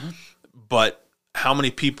animals. Mm-hmm. But how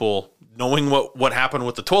many people, knowing what happened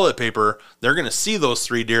with the toilet paper, they're going to see those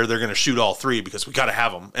 3 deer, they're going to shoot all 3 because we got to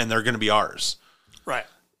have them, and they're going to be ours. Right.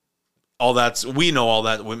 We know all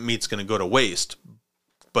that meat's going to go to waste.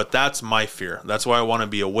 But that's my fear. That's why I want to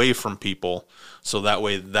be away from people, so that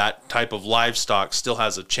way that type of livestock still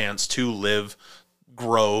has a chance to live,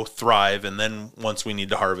 grow, thrive, and then once we need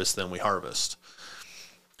to harvest, then we harvest.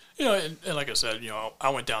 And like I said, I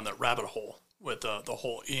went down that rabbit hole with the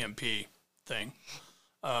whole EMP thing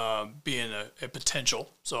being a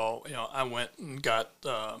potential. So, I went and got,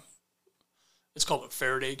 it's called a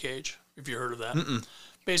Faraday cage. Have you heard of that? Mm-mm.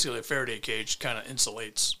 Basically, a Faraday cage kind of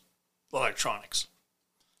insulates electronics.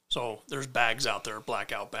 So there's bags out there,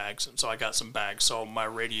 blackout bags, and so I got some bags. So my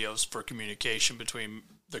radios for communication between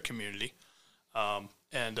the community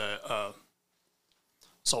and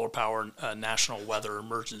solar power national weather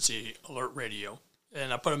emergency alert radio,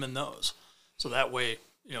 and I put them in those. So that way,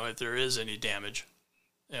 if there is any damage,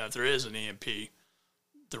 if there is an EMP,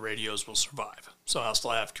 the radios will survive. So I'll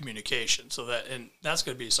still have communication. So that's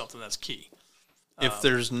going to be something that's key. If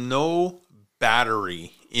there's no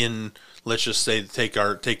battery in, let's just say, take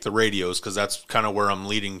the radios, because that's kind of where I'm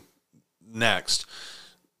leading next.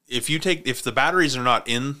 If the batteries are not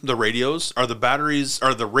in the radios, are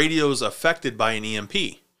the radios affected by an EMP?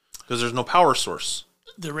 Because there's no power source.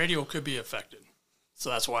 The radio could be affected. So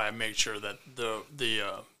that's why I made sure that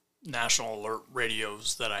the national alert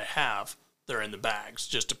radios that I have, they're in the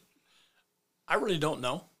bags. I really don't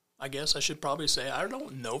know. I guess I should probably say I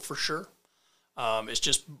don't know for sure. It's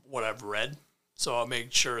just what I've read. So I'll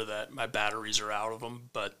make sure that my batteries are out of them,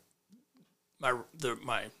 but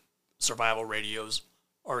my survival radios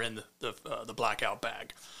are in the blackout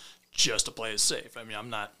bag, just to play it safe. I mean, I'm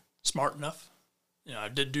not smart enough. I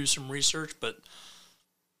did do some research, but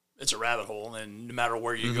it's a rabbit hole, and no matter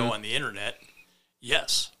where you go on the internet,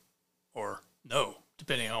 yes or no,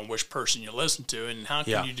 depending on which person you listen to, and how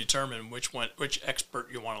can you determine which expert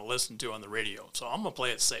you want to listen to on the radio. So I'm gonna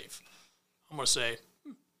play it safe. I'm gonna say,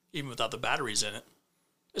 even without the batteries in it,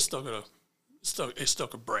 it still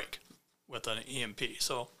could break with an EMP.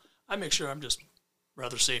 So I make sure I'm just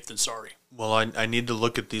rather safe than sorry. Well, I need to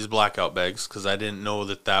look at these blackout bags because I didn't know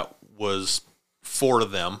that was for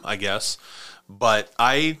them, I guess. But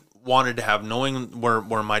I wanted to have, knowing where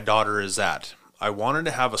my daughter is at, I wanted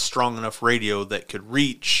to have a strong enough radio that could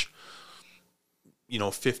reach,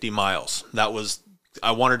 50 miles.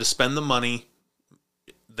 I wanted to spend the money.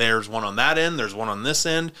 There's one on that end. There's one on this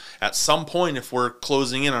end. At some point, if we're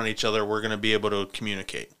closing in on each other, we're going to be able to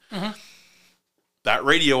communicate. Mm-hmm. That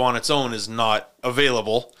radio on its own is not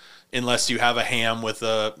available unless you have a ham with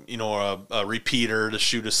a repeater to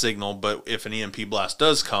shoot a signal. But if an EMP blast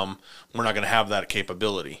does come, we're not going to have that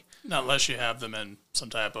capability. Not unless you have them in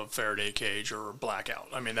some type of Faraday cage or blackout.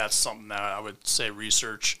 I mean, that's something that I would say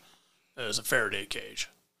research as a Faraday cage.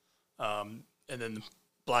 And then the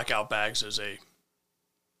blackout bags is a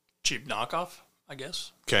cheap knockoff, I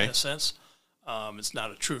guess, in a sense. It's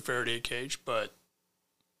not a true Faraday cage, but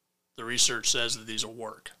the research says that these will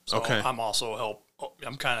work. So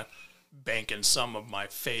I'm kind of banking some of my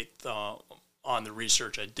faith on the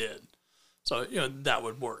research I did. So, that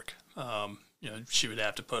would work. She would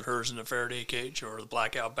have to put hers in a Faraday cage or the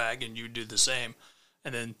blackout bag, and you do the same.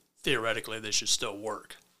 And then theoretically, they should still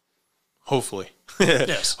work. Hopefully.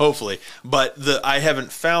 Yes. Hopefully. But I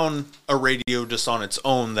haven't found a radio just on its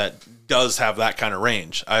own that does have that kind of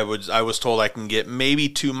range. I was told I can get maybe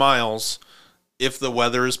 2 miles if the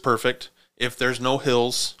weather is perfect, if there's no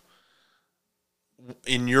hills.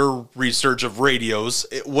 In your research of radios,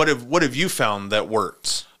 what have you found that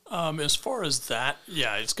works? As far as that,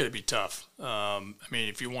 it's going to be tough.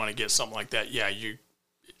 If you want to get something like that, you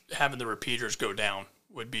having the repeaters go down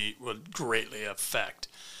would greatly affect.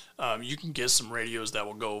 You can get some radios that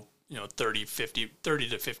will go, 30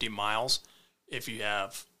 to 50 miles if you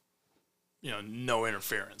have, no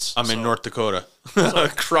interference. I'm in North Dakota,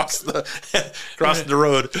 across the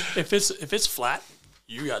road. If it's flat,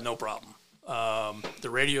 you got no problem. The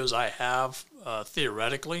radios I have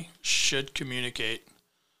theoretically should communicate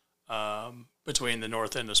between the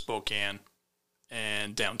north end of Spokane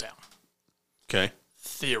and downtown. Okay.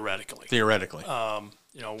 Theoretically.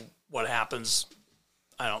 What happens,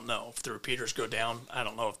 I don't know. If the repeaters go down, I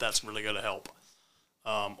don't know if that's really going to help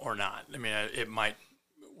or not. I mean, it might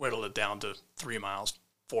whittle it down to 3 miles,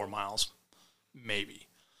 4 miles, maybe.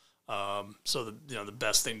 So the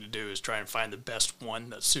best thing to do is try and find the best one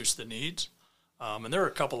that suits the needs. And there are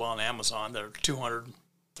a couple on Amazon that are $200,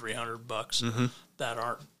 $300 that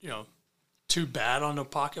aren't too bad on a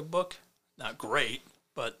pocketbook. Not great,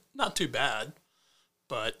 but not too bad.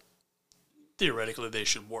 But theoretically, they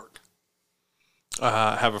should work.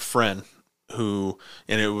 I have a friend who,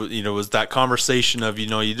 and it was, was that conversation of,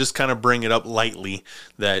 you just kind of bring it up lightly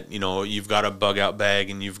that, you've got a bug out bag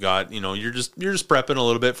and you've got, you're just prepping a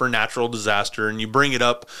little bit for natural disaster, and you bring it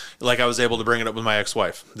up like I was able to bring it up with my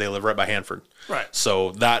ex-wife. They live right by Hanford. Right.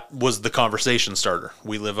 So that was the conversation starter.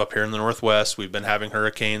 We live up here in the Northwest. We've been having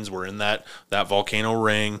hurricanes. We're in that volcano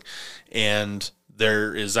ring, and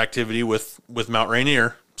there is activity with Mount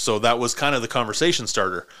Rainier. So that was kind of the conversation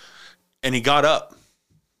starter. And he got up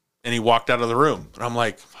and he walked out of the room. And I'm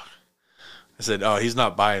like, I said, oh, he's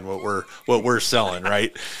not buying what we're selling,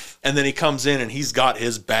 right? And then he comes in and he's got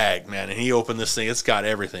his bag, man. And he opened this thing. It's got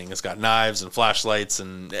everything. It's got knives and flashlights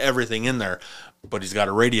and everything in there. But he's got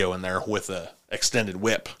a radio in there with a extended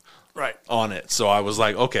whip on it. So I was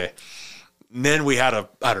like, okay. And then we had a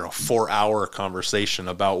 4-hour conversation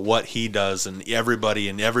about what he does, and everybody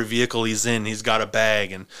in every vehicle he's in, he's got a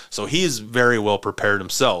bag. And so he's very well prepared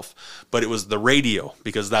himself, but it was the radio,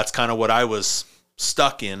 because that's kind of what I was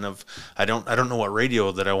stuck in of, I don't know what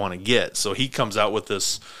radio that I want to get. So he comes out with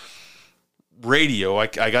this radio. I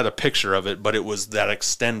got a picture of it, but it was that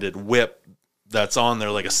extended whip that's on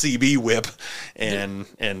there, like a CB whip, and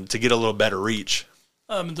to get a little better reach.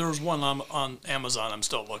 There was one on Amazon I'm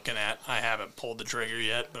still looking at. I haven't pulled the trigger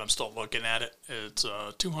yet, but I'm still looking at it. It's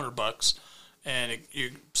 $200, and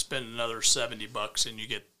you spend another $70, and you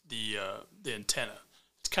get the antenna.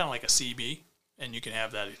 It's kind of like a CB, and you can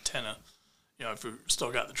have that antenna. If you've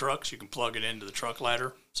still got the trucks, you can plug it into the truck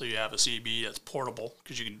ladder, so you have a CB that's portable,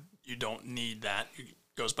 because you don't need that. It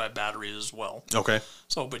goes by batteries as well. Okay.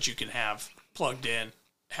 So, but you can have plugged in,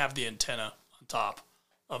 have the antenna on top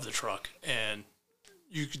of the truck, and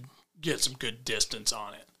you could get some good distance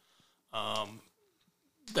on it.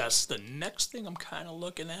 That's the next thing I'm kind of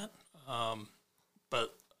looking at.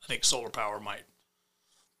 But I think solar power might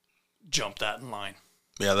jump that in line.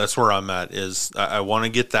 Yeah, that's where I'm at. Is I want to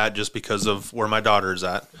get that just because of where my daughter's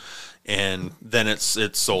at, and then it's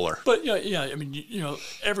solar. But yeah. I mean,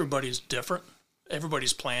 everybody's different.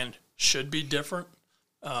 Everybody's plan should be different.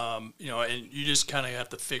 And you just kind of have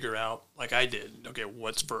to figure out, like I did. Okay,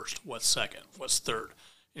 what's first? What's second? What's third?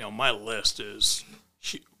 My list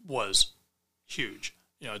was huge.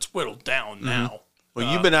 It's whittled down now. Well,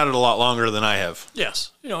 you've been at it a lot longer than I have.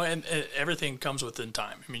 Yes, and everything comes within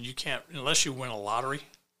time. I mean, you can't, unless you win a lottery.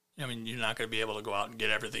 I mean, you're not going to be able to go out and get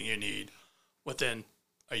everything you need within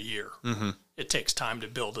a year. Mm-hmm. It takes time to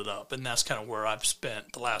build it up, and that's kind of where I've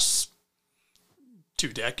spent the last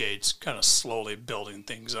 2 decades, kind of slowly building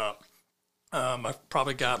things up. I've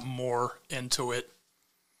probably got more into it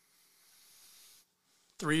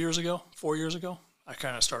 4 years ago. I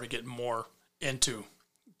kind of started getting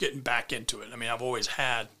back into it. I mean, I've always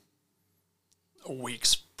had a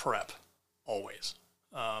week's prep, always.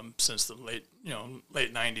 Since the late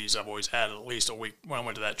 90s, I've always had at least a week when I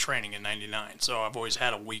went to that training in 99. So I've always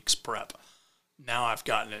had a week's prep. Now I've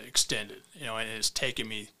gotten it extended, and it's taken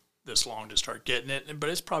me this long to start getting it. But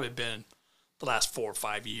it's probably been the last 4 or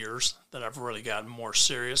 5 years that I've really gotten more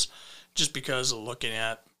serious, just because of looking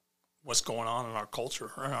at what's going on in our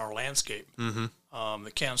culture, or in our landscape. Mm-hmm.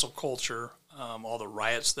 The cancel culture, all the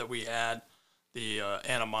riots that we had, the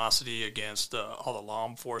animosity against all the law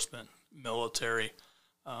enforcement, military.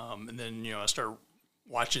 And then, I started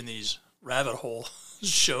watching these rabbit hole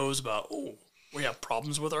shows about, we have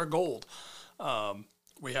problems with our gold.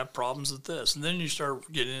 We have problems with this. And then you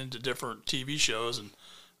start getting into different TV shows, and,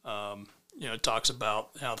 it talks about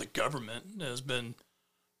how the government has been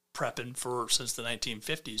prepping since the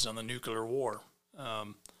 1950s on the nuclear war,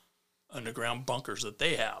 underground bunkers that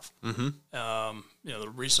they have. Mm-hmm. The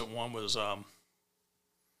recent one was,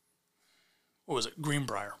 what was it?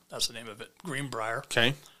 Greenbrier. That's the name of it. Greenbrier.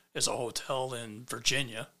 Okay. It's a hotel in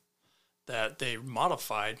Virginia that they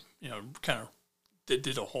modified, they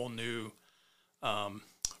did a whole new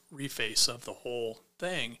reface of the whole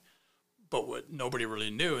thing. But what nobody really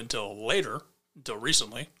knew until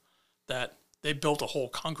recently, that they built a whole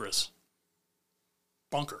Congress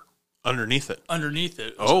bunker. Underneath it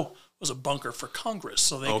was a bunker for Congress.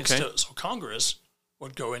 So they so Congress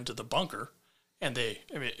would go into the bunker, and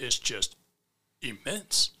it's just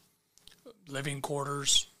immense. Living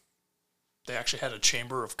quarters. They actually had a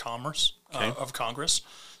chamber of commerce of Congress,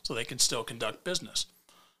 so they can still conduct business.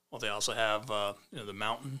 Well, they also have the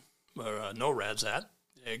mountain where NORAD's at.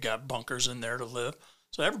 They got bunkers in there to live.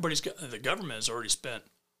 So the government has already spent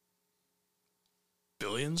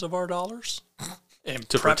billions of our dollars and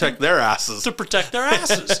to protect their asses. To protect their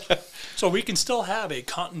asses. So we can still have a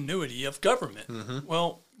continuity of government.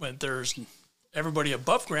 Well, when there's everybody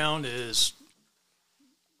above ground is,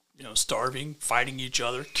 starving, fighting each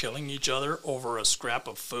other, killing each other over a scrap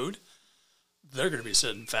of food, they're going to be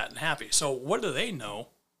sitting fat and happy. So what do they know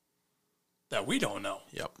that we don't know?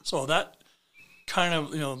 Yep. So that kind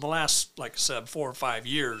of, the last, like I said, 4 or 5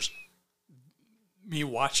 years, me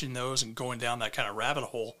watching those and going down that kind of rabbit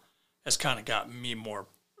hole has kind of gotten me more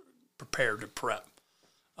prepared to prep.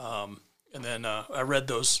 And then I read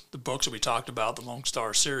the books that we talked about, the Lone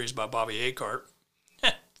Star series by Bobby Acart.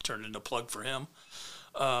 Turned into a plug for him.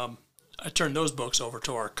 I turned those books over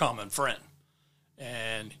to our common friend,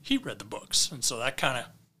 and he read the books. And so that kind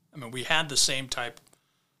of, we had the same type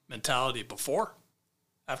mentality before.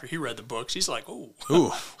 After he read the books, he's like, "Ooh,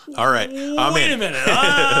 all right, wait a minute,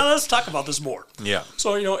 let's talk about this more." Yeah.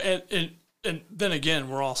 So and then again,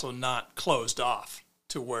 we're also not closed off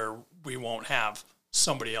to where we won't have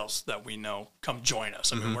somebody else that we know come join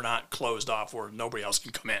us. I mean, we're not closed off where nobody else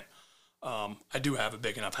can come in. I do have a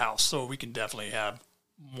big enough house, so we can definitely have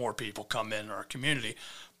more people come in our community,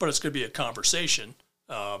 but it's going to be a conversation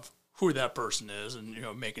of who that person is and,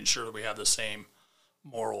 making sure that we have the same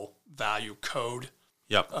moral value code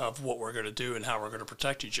of what we're going to do and how we're going to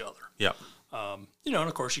protect each other. Yep. And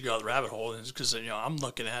of course you go the rabbit hole because, I'm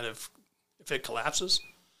looking at if it collapses,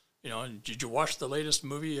 did you watch the latest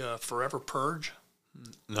movie, Forever Purge?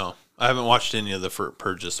 No, I haven't watched any of the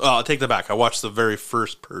Purges. Oh, I'll take that back. I watched the very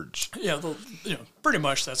first Purge. Yeah, pretty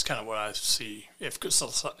much that's kind of what I see. If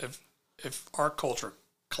our culture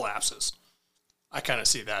collapses, I kind of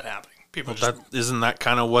see that happening. People Isn't that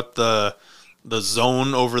kind of what the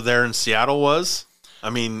zone over there in Seattle was?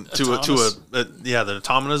 I mean, the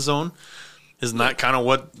autonomous zone. Isn't that kind of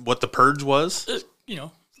what the Purge was?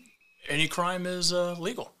 Any crime is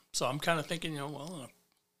legal. So I'm kind of thinking, in a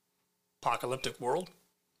apocalyptic world,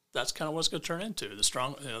 that's kind of what it's going to turn into. The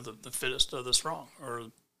strong, the fittest of the strong, or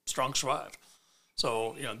strong survive.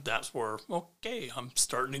 So, that's where, okay, I'm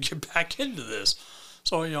starting to get back into this.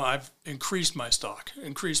 So, I've increased my stock,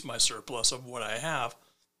 increased my surplus of what I have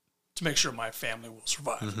to make sure my family will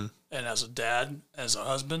survive. And as a dad, as a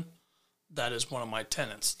husband, that is one of my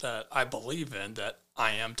tenets that I believe in, that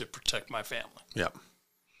I am to protect my family. Yep.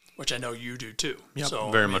 Which I know you do too. Yep,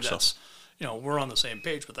 so very much so. We're on the same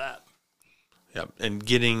page with that. Yep.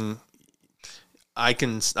 And I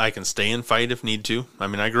can stay and fight if need to. I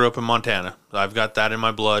mean, I grew up in Montana. I've got that in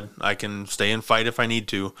my blood. I can stay and fight if I need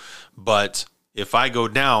to. But if I go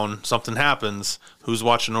down, something happens, who's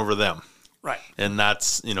watching over them? Right. And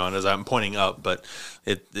that's, and as I'm pointing up, but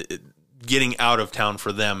getting out of town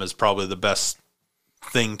for them is probably the best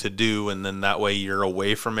thing to do. And then that way you're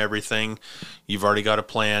away from everything. You've already got a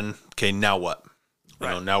plan. Okay, now what?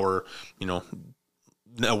 Now we're,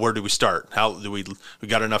 now where do we start? How do we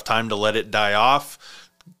got enough time to let it die off?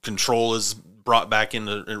 Control is brought back in,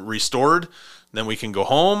 restored. Then we can go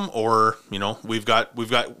home, or, we've got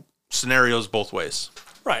scenarios both ways.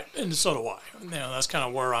 Right. And so do I. That's kind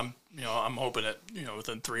of where I'm hoping that,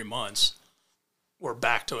 within 3 months, we're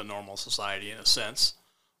back to a normal society in a sense,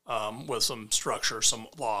 with some structure, some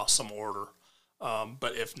law, some order.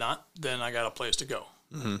 But if not, then I got a place to go.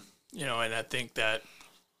 And I think that,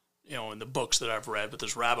 in the books that I've read with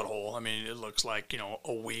this rabbit hole, it looks like,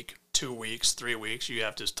 a week, 2 weeks, 3 weeks, you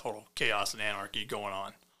have this total chaos and anarchy going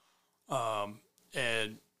on.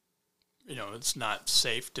 And, it's not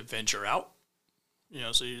safe to venture out,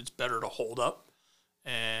 so it's better to hold up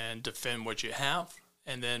and defend what you have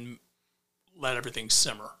and then let everything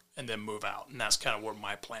simmer and then move out. And that's kind of what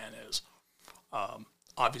my plan is.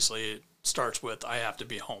 Obviously, it starts with I have to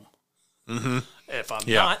be home. If I'm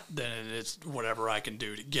not, then it's whatever I can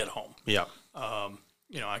do to get home. Yeah.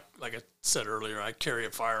 Like I said earlier, I carry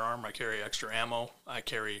a firearm. I carry extra ammo. I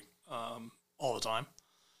carry all the time.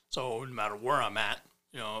 So no matter where I'm at,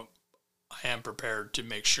 I am prepared to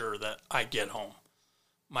make sure that I get home.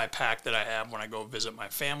 My pack that I have when I go visit my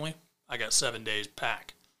family, I got 7 days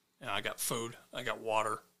pack. I got food. I got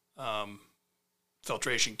water,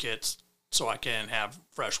 filtration kits, so I can have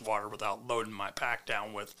fresh water without loading my pack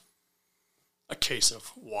down with a case of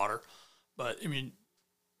water. But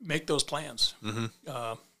make those plans.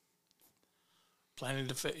 Planning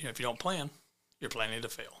to fail. If you don't plan, you're planning to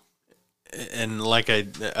fail. And like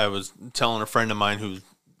I was telling a friend of mine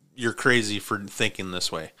you're crazy for thinking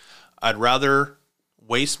this way. I'd rather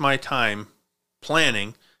waste my time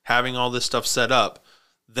planning, having all this stuff set up,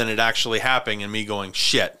 than it actually happening and me going,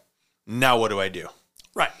 shit, now what do I do?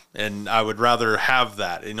 Right. And I would rather have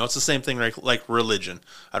that. It's the same thing like religion.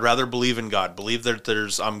 I'd rather believe in God, believe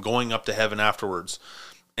that I'm going up to heaven afterwards.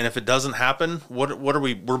 And if it doesn't happen, what are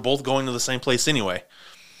we? We're both going to the same place anyway.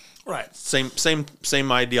 Right.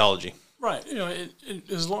 Same ideology. Right.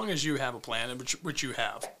 As long as you have a plan, which you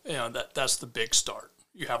have, that's the big start.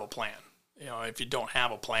 You have a plan. If you don't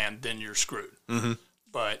have a plan, then you're screwed. Mm-hmm.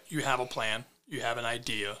 But you have a plan, you have an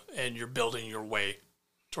idea, and you're building your way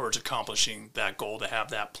towards accomplishing that goal to have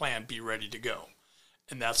that plan be ready to go.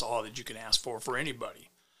 And that's all that you can ask for anybody.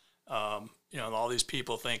 All these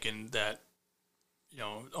people thinking that,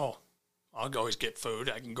 I'll always get food.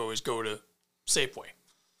 I can always go to Safeway.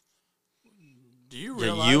 Do you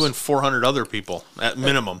realize? Yeah, you and 400 other people at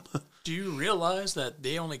minimum. Do you realize that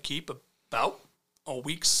they only keep about a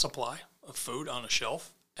week's supply of food on a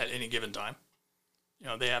shelf at any given time?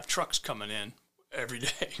 They have trucks coming in every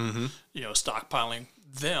day, mm-hmm. Stockpiling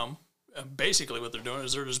them. Basically what they're doing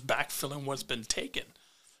is they're just backfilling what's been taken.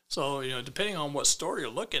 So, depending on what store you're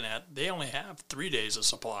looking at, they only have 3 days of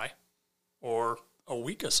supply or a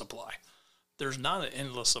week of supply. There's not an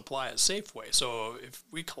endless supply at Safeway. So if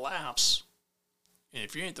we collapse, and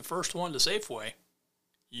if you ain't the first one to Safeway,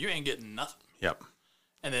 you ain't getting nothing. Yep.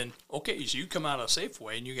 And then, okay, so you come out of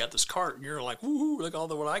Safeway and you got this cart and you're like, woohoo, look all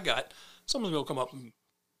what I got. Someone's going to come up and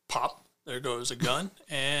pop. There goes a gun,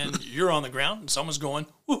 and you're on the ground, and someone's going,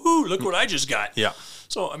 woohoo, look what I just got. Yeah.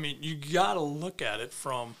 So, you got to look at it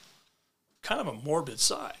from kind of a morbid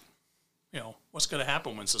side. What's going to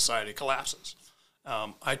happen when society collapses?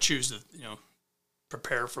 I choose to,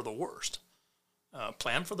 prepare for the worst.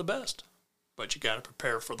 Plan for the best, but you got to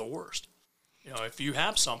prepare for the worst. If you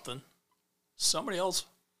have something, somebody else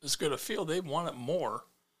is going to feel they want it more,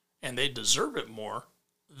 and they deserve it more.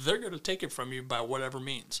 They're going to take it from you by whatever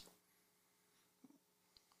means.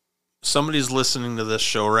 Somebody's listening to this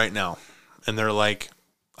show right now, and they're like,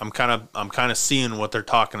 I'm kind of seeing what they're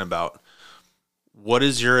talking about. What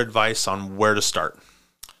is your advice on where to start?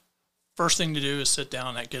 First thing to do is sit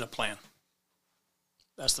down and get a plan.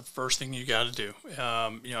 That's the first thing you got to do.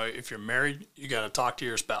 If you're married, you got to talk to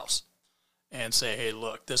your spouse and say, hey,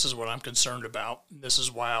 look, this is what I'm concerned about. This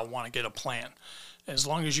is why I want to get a plan. As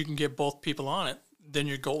long as you can get both people on it, then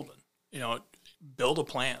you're golden. Build a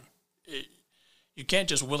plan. You can't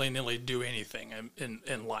just willy-nilly do anything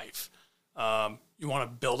in life. You want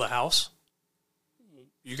to build a house,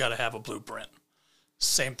 you got to have a blueprint.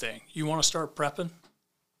 Same thing. You want to start prepping,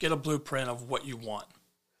 get a blueprint of what you want.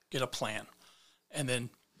 Get a plan. And then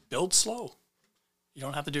build slow. You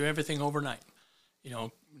don't have to do everything overnight.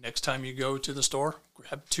 Next time you go to the store,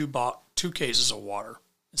 grab two cases of water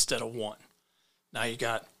instead of one. Now you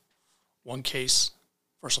got one case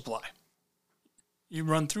for supply. You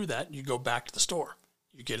run through that, and you go back to the store.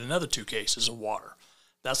 You get another 2 cases of water.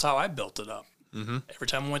 That's how I built it up. Mm-hmm. Every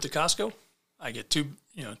time I went to Costco, I get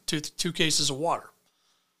two cases of water.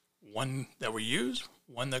 One that we use,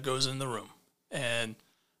 one that goes in the room. And,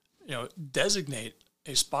 designate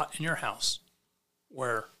a spot in your house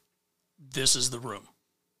where this is the room.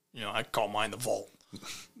 I call mine the vault.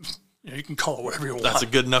 You can call it whatever you want. That's a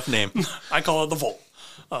good enough name. I call it the vault.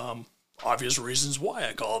 Obvious reasons why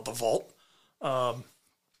I call it the vault.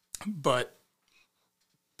 But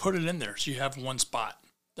put it in there so you have one spot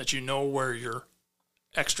that you know where your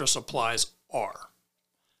extra supplies are.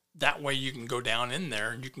 That way you can go down in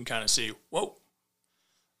there and you can kind of see, whoa,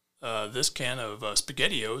 this can of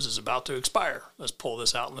SpaghettiOs is about to expire. Let's pull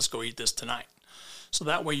this out and let's go eat this tonight. So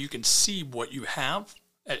that way you can see what you have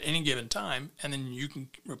at any given time, and then you can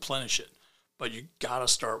replenish it. But you got to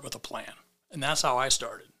start with a plan. And that's how I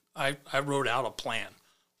started. I wrote out a plan.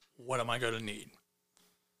 What am I going to need?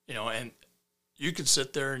 And you can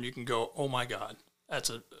sit there and you can go, oh my God,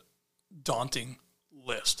 that's a daunting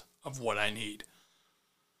list of what I need.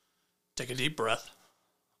 Take a deep breath,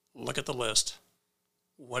 look at the list.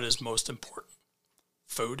 What is most important?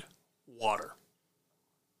 Food, water.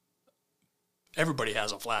 Everybody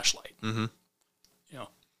has a flashlight. Mm-hmm.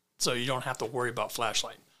 So you don't have to worry about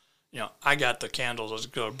flashlight. I got the candles that's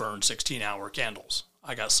going to burn 16-hour candles.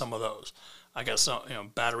 I got some of those. I got some,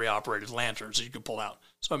 battery-operated lanterns that you can pull out.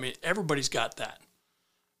 So, everybody's got that.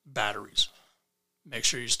 Batteries. Make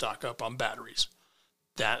sure you stock up on batteries.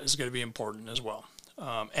 That is going to be important as well.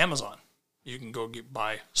 Amazon. You can go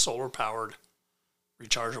buy solar-powered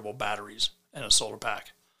rechargeable batteries and a solar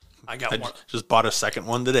pack. I got one. Just bought a second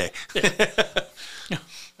one today. Yeah.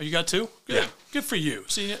 Oh, you got 2? Good. Yeah. Good for you.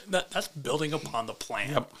 See, that's building upon the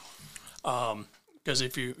plan. Yep. Because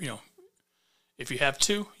if you have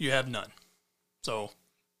 2, you have none. So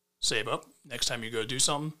save up. Next time you go do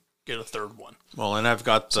something, get a third one. Well, and I've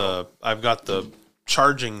got the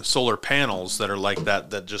charging solar panels that are like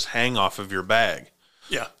that just hang off of your bag.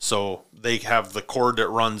 Yeah. So they have the cord that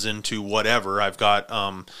runs into whatever. They're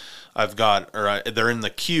in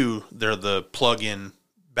the queue. They're the plug-in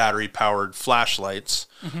battery powered flashlights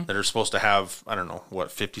that are supposed to have, I don't know,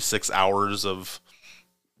 56 hours of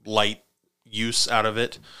light use out of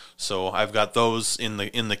it. So I've got those in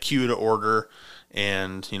the queue to order,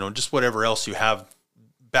 and, you know, just whatever else you have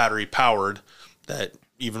battery powered, that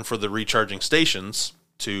even for the recharging stations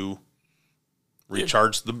to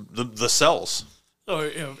recharge the cells. So,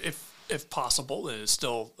 you know, if possible, and it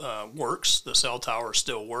still works, the cell towers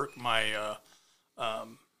still work. My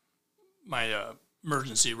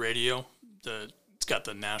emergency radio, it's got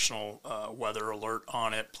the national weather alert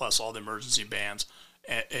on it, plus all the emergency bands,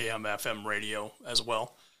 AM, FM radio as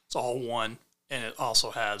well. It's all one, and it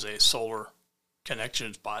also has a solar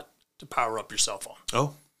connection spot to power up your cell phone.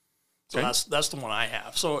 Oh, okay. So that's the one I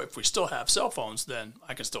have. So if we still have cell phones, then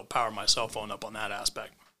I can still power my cell phone up on that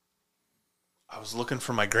aspect. I was looking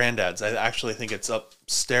for my granddad's. I actually think it's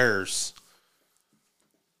upstairs.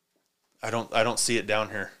 I don't see it down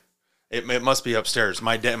here. It must be upstairs.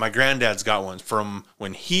 My granddad's got one from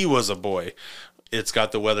when he was a boy. It's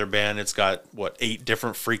got the weather band. It's got 8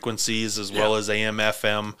 different frequencies as well as AM,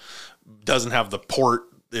 FM. Doesn't have the port,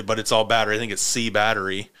 but it's all battery. I think it's C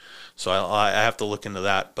battery. So I have to look into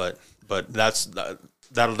that. But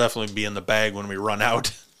that'll definitely be in the bag when we run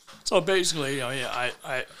out. So basically, you know,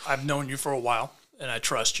 I've known you for a while, and I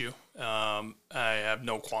trust you. I have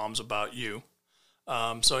no qualms about you.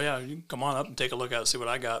 So yeah, you can come on up and take a look at it, see what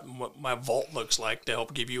I got and what my vault looks like to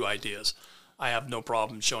help give you ideas. I have no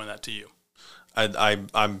problem showing that to you.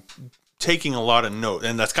 I'm taking a lot of note,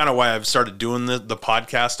 and that's kind of why I've started doing the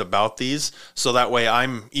podcast about these, so that way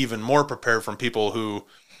I'm even more prepared from people who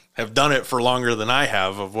have done it for longer than I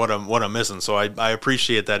have of what I'm missing. So I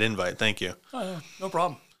appreciate that invite. Thank you. Oh, yeah, no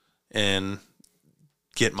problem. And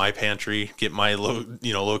get my pantry, get my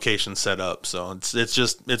location set up. So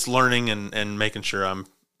it's learning and making sure I'm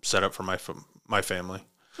set up for my family.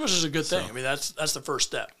 Which is a good thing. So, I mean, that's the first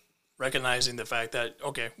step. Recognizing the fact that,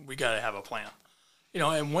 okay, we got to have a plan. You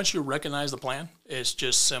know, and once you recognize the plan, it's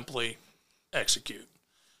just simply execute.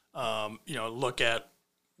 You know, look at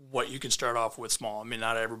what you can start off with small. I mean,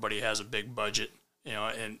 not everybody has a big budget, you know,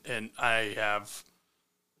 and I have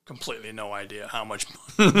completely no idea how much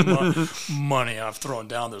money I've thrown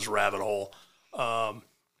down this rabbit hole.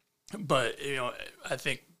 But, you know, I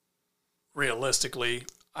think realistically,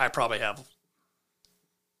 I probably have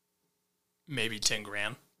maybe 10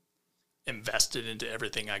 grand invested into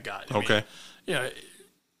everything I got. I mean, you know,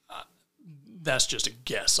 that's just a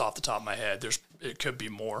guess off the top of my head. It could be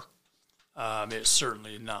more. It's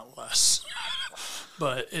certainly not less,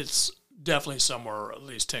 but it's definitely somewhere at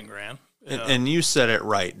least 10 grand. And you said it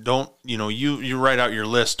right. Don't, you know, you write out your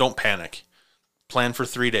list. Don't panic. Plan for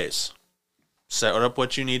 3 days. Set up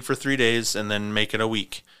what you need for 3 days, and then make it a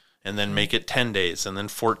week, and then make it 10 days, and then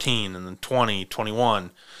 14, and then 20,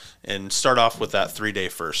 21, and start off with that 3 day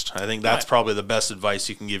first. I think that's probably the best advice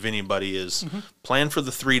you can give anybody is plan for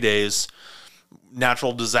the 3 days.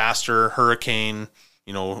 Natural disaster, hurricane,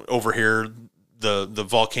 you know, over here, the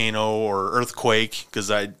volcano or earthquake,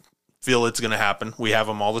 because I feel it's going to happen. We have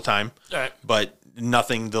them all the time, but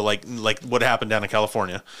nothing to like what happened down in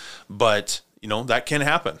California. But, you know, that can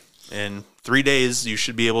happen. In 3 days, you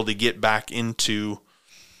should be able to get back into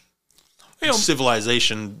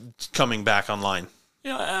civilization coming back online.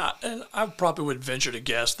 You know, and I probably would venture to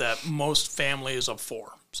guess that most families of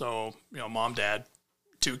 4, so, you know, mom, dad,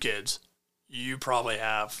 2 kids, you probably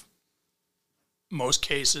have, most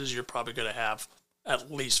cases, you're probably going to have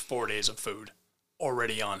at least 4 days of food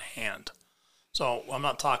already on hand. So I'm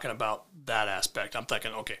not talking about that aspect. I'm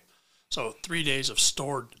thinking, okay, so 3 days of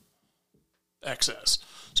stored excess.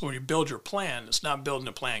 So when you build your plan, it's not building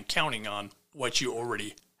a plan counting on what you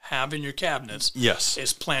already have in your cabinets. Yes.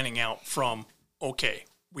 It's planning out from, okay,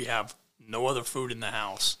 we have no other food in the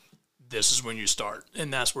house. This is when you start.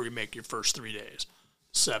 And that's where you make your first 3 days,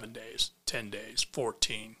 7 days, 10 days,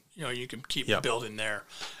 14. You know, you can keep building there.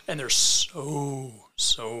 And there's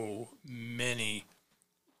so many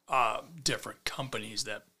different companies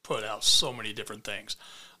that put out so many different things.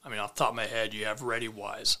 I mean, off the top of my head, you have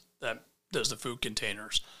ReadyWise that does the food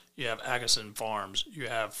containers. You have Agassiz Farms. You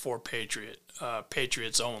have For Patriot,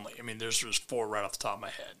 Patriots Only. I mean, there's just 4 right off the top of my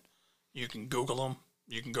head. You can Google them.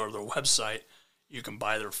 You can go to their website. You can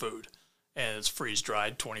buy their food. And it's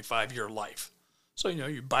freeze-dried, 25-year life. So, you know,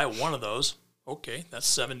 you buy one of those. Okay, that's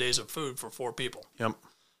 7 days of food for 4 people. Yep.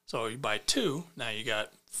 So you buy 2. Now you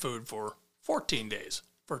got food for 14 days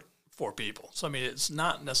for 4 people. So, I mean, it's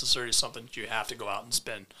not necessarily something that you have to go out and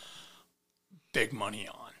spend big money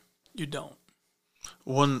on. You don't.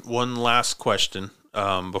 One last question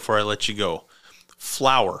before I let you go.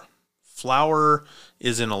 Flour. Flour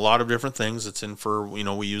is in a lot of different things. It's in for,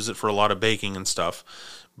 we use it for a lot of baking and stuff.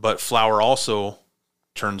 But flour also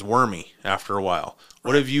turns wormy after a while.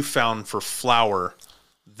 What have you found for flour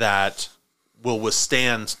that will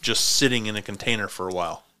withstand just sitting in a container for a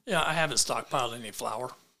while? Yeah, I haven't stockpiled any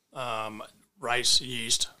flour. Rice,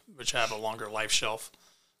 yeast, which have a longer life shelf.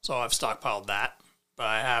 So I've stockpiled that, but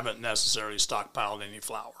I haven't necessarily stockpiled any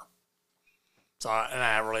flour. So, and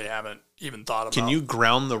I really haven't even thought about. Can you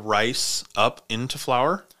ground the rice up into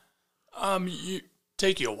flour?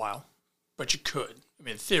 Take you a while, but you could. I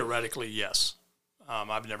mean, theoretically, yes.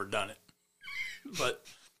 I've never done it, but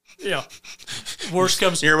worst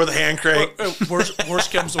comes here with a hand crank.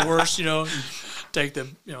 Worst comes to worst,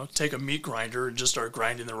 take a meat grinder and just start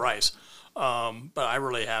grinding the rice. But I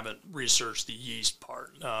really haven't researched the yeast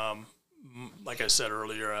part. Like I said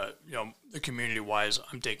earlier, the community-wise,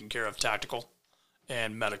 I'm taking care of tactical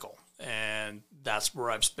and medical, and that's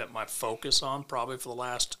where I've spent my focus on probably for the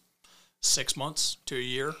last 6 months to a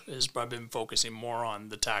year. I've been focusing more on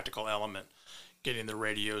the tactical element, getting the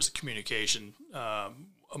radios, the communication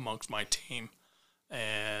amongst my team,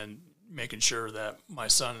 and making sure that my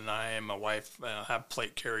son and I and my wife have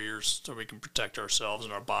plate carriers so we can protect ourselves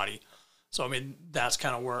and our body. So, I mean, that's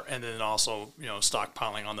kind of where, and then also,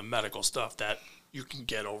 stockpiling on the medical stuff that you can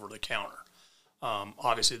get over the counter.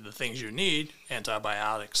 Obviously, the things you need,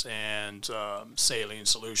 antibiotics and saline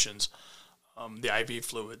solutions, the IV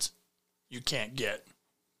fluids, you can't get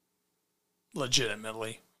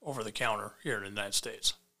legitimately over the counter here in the United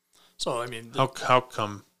States. So, I mean, how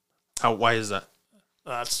come? Why is that?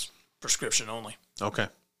 That's prescription only. Okay.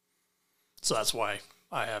 So that's why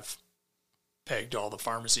I have pegged all the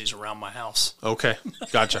pharmacies around my house. Okay.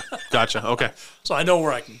 Gotcha. Okay. So I know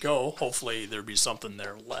where I can go. Hopefully there'll be something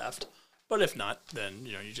there left. But if not, then,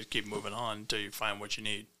 you just keep moving on until you find what you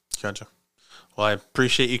need. Gotcha. Well, I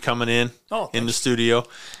appreciate you coming in the studio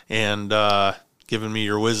and giving me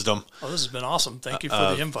your wisdom. Oh, this has been awesome. Thank you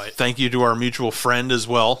for the invite. Thank you to our mutual friend as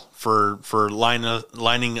well for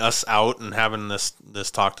lining us out and having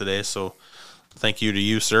this talk today. So thank you to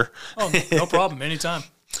you, sir. Oh, no problem. Anytime.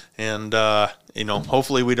 And,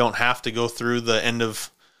 hopefully we don't have to go through the end of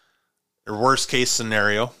or worst case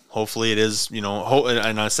scenario. Hopefully it is,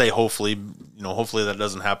 and I say hopefully that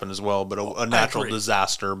doesn't happen as well, but a natural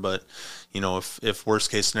disaster. But, if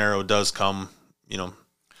worst case scenario does come, some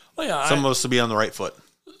of us to be on the right foot.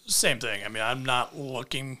 Same thing. I mean, I'm not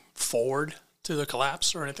looking forward to the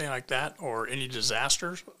collapse or anything like that or any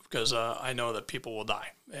disasters because I know that people will die,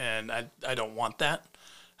 and I don't want that.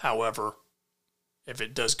 However, if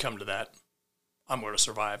it does come to that, I'm going to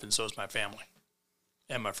survive, and so is my family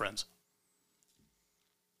and my friends.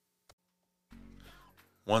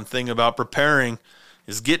 One thing about preparing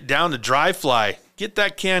is get down to Dry Fly. Get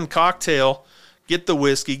that canned cocktail, get the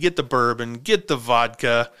whiskey, get the bourbon, get the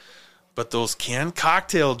vodka. But those canned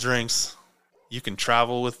cocktail drinks, you can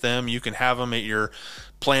travel with them. You can have them at your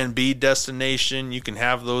Plan B destination. You can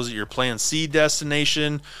have those at your Plan C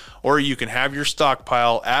destination. Or you can have your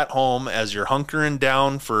stockpile at home as you're hunkering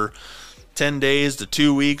down for 10 days to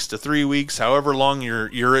 2 weeks to 3 weeks, however long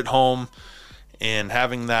you're at home, and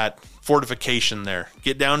having that fortification there.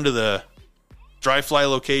 Get down to the Dry Fly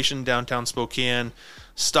location, downtown Spokane,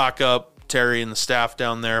 stock up. Terry and the staff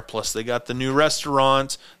down there, plus they got the new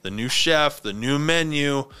restaurant, the new chef, the new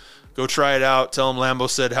menu. Go try it out. Tell them Lambo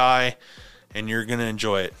said hi, and you're going to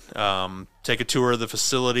enjoy it. Take a tour of the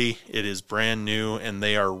facility. It is brand new, and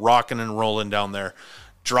they are rocking and rolling down there.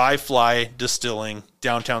 Dry Fly Distilling,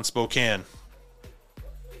 downtown Spokane.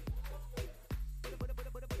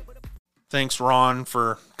 Thanks, Ron,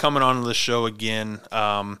 for coming on to the show again.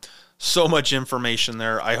 So much information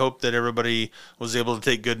there. I hope that everybody was able to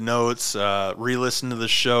take good notes, re-listen to the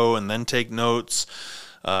show, and then take notes.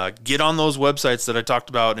 Get on those websites that I talked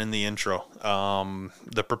about in the intro,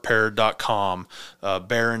 theprepared.com,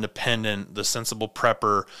 Bear Independent, The Sensible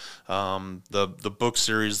Prepper, the book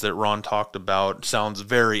series that Ron talked about sounds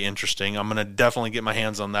very interesting. I'm going to definitely get my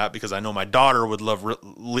hands on that because I know my daughter would love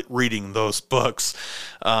reading those books.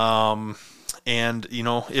 And,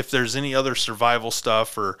 if there's any other survival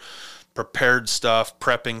stuff or prepared stuff,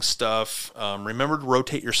 prepping stuff, remember to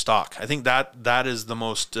rotate your stock. I think that is the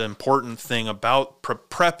most important thing about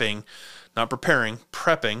prepping, not preparing,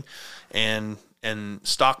 prepping, and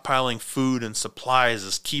stockpiling food and supplies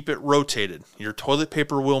is keep it rotated. Your toilet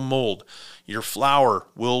paper will mold. Your flour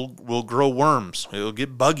will grow worms. It'll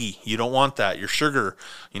get buggy. You don't want that. Your sugar,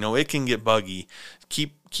 it can get buggy.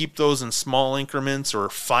 Keep those in small increments, or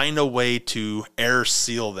find a way to air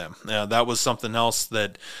seal them. That was something else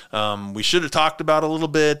that we should have talked about a little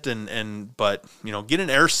bit, but get an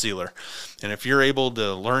air sealer. And if you're able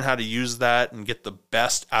to learn how to use that and get the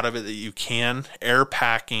best out of it that you can, air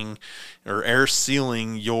packing or air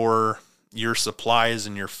sealing your supplies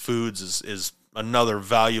and your foods is another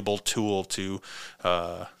valuable tool to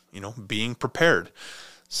being prepared.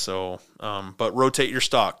 So, but rotate your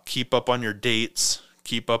stock, keep up on your dates,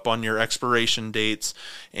 keep up on your expiration dates.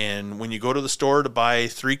 And when you go to the store to buy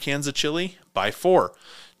 3 cans of chili, buy 4.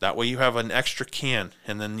 That way you have an extra can,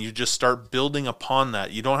 and then you just start building upon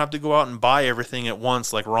that. You don't have to go out and buy everything at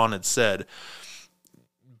once, like Ron had said.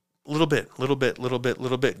 Little bit.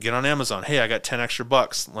 Get on Amazon. Hey, I got 10 extra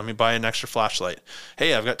bucks. Let me buy an extra flashlight.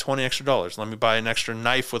 Hey, I've got 20 extra dollars. Let me buy an extra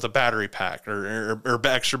knife with a battery pack or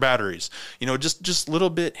extra batteries. Just little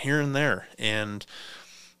bit here and there, and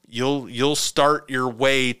you'll start your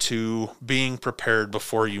way to being prepared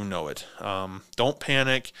before you know it. Don't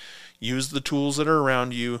panic. Use the tools that are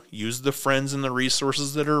around you. Use the friends and the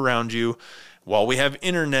resources that are around you. While we have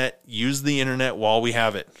internet, use the internet while we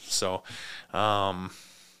have it. So, I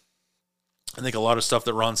think a lot of stuff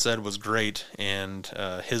that Ron said was great, and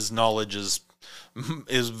his knowledge is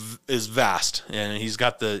vast, and he's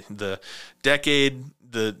got the decade,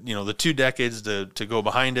 the 2 decades to go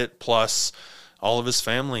behind it, plus all of his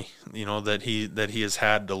family, that he has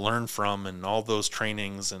had to learn from, and all those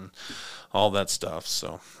trainings and all that stuff.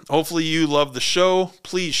 So hopefully you love the show.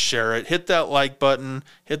 Please share it. Hit that like button.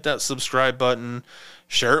 Hit that subscribe button.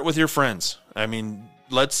 Share it with your friends. I mean,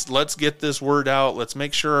 let's get this word out. Let's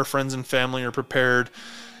make sure our friends and family are prepared,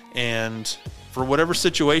 and for whatever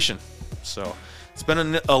situation. So it's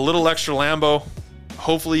been a little extra Lambo.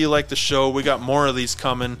 Hopefully you like the show. We got more of these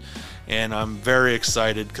coming, and I'm very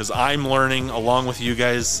excited because I'm learning along with you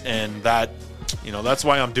guys, and that's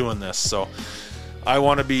why I'm doing this. So I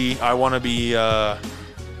want to be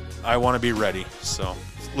ready. So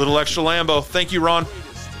little extra Lambo. Thank you, Ron.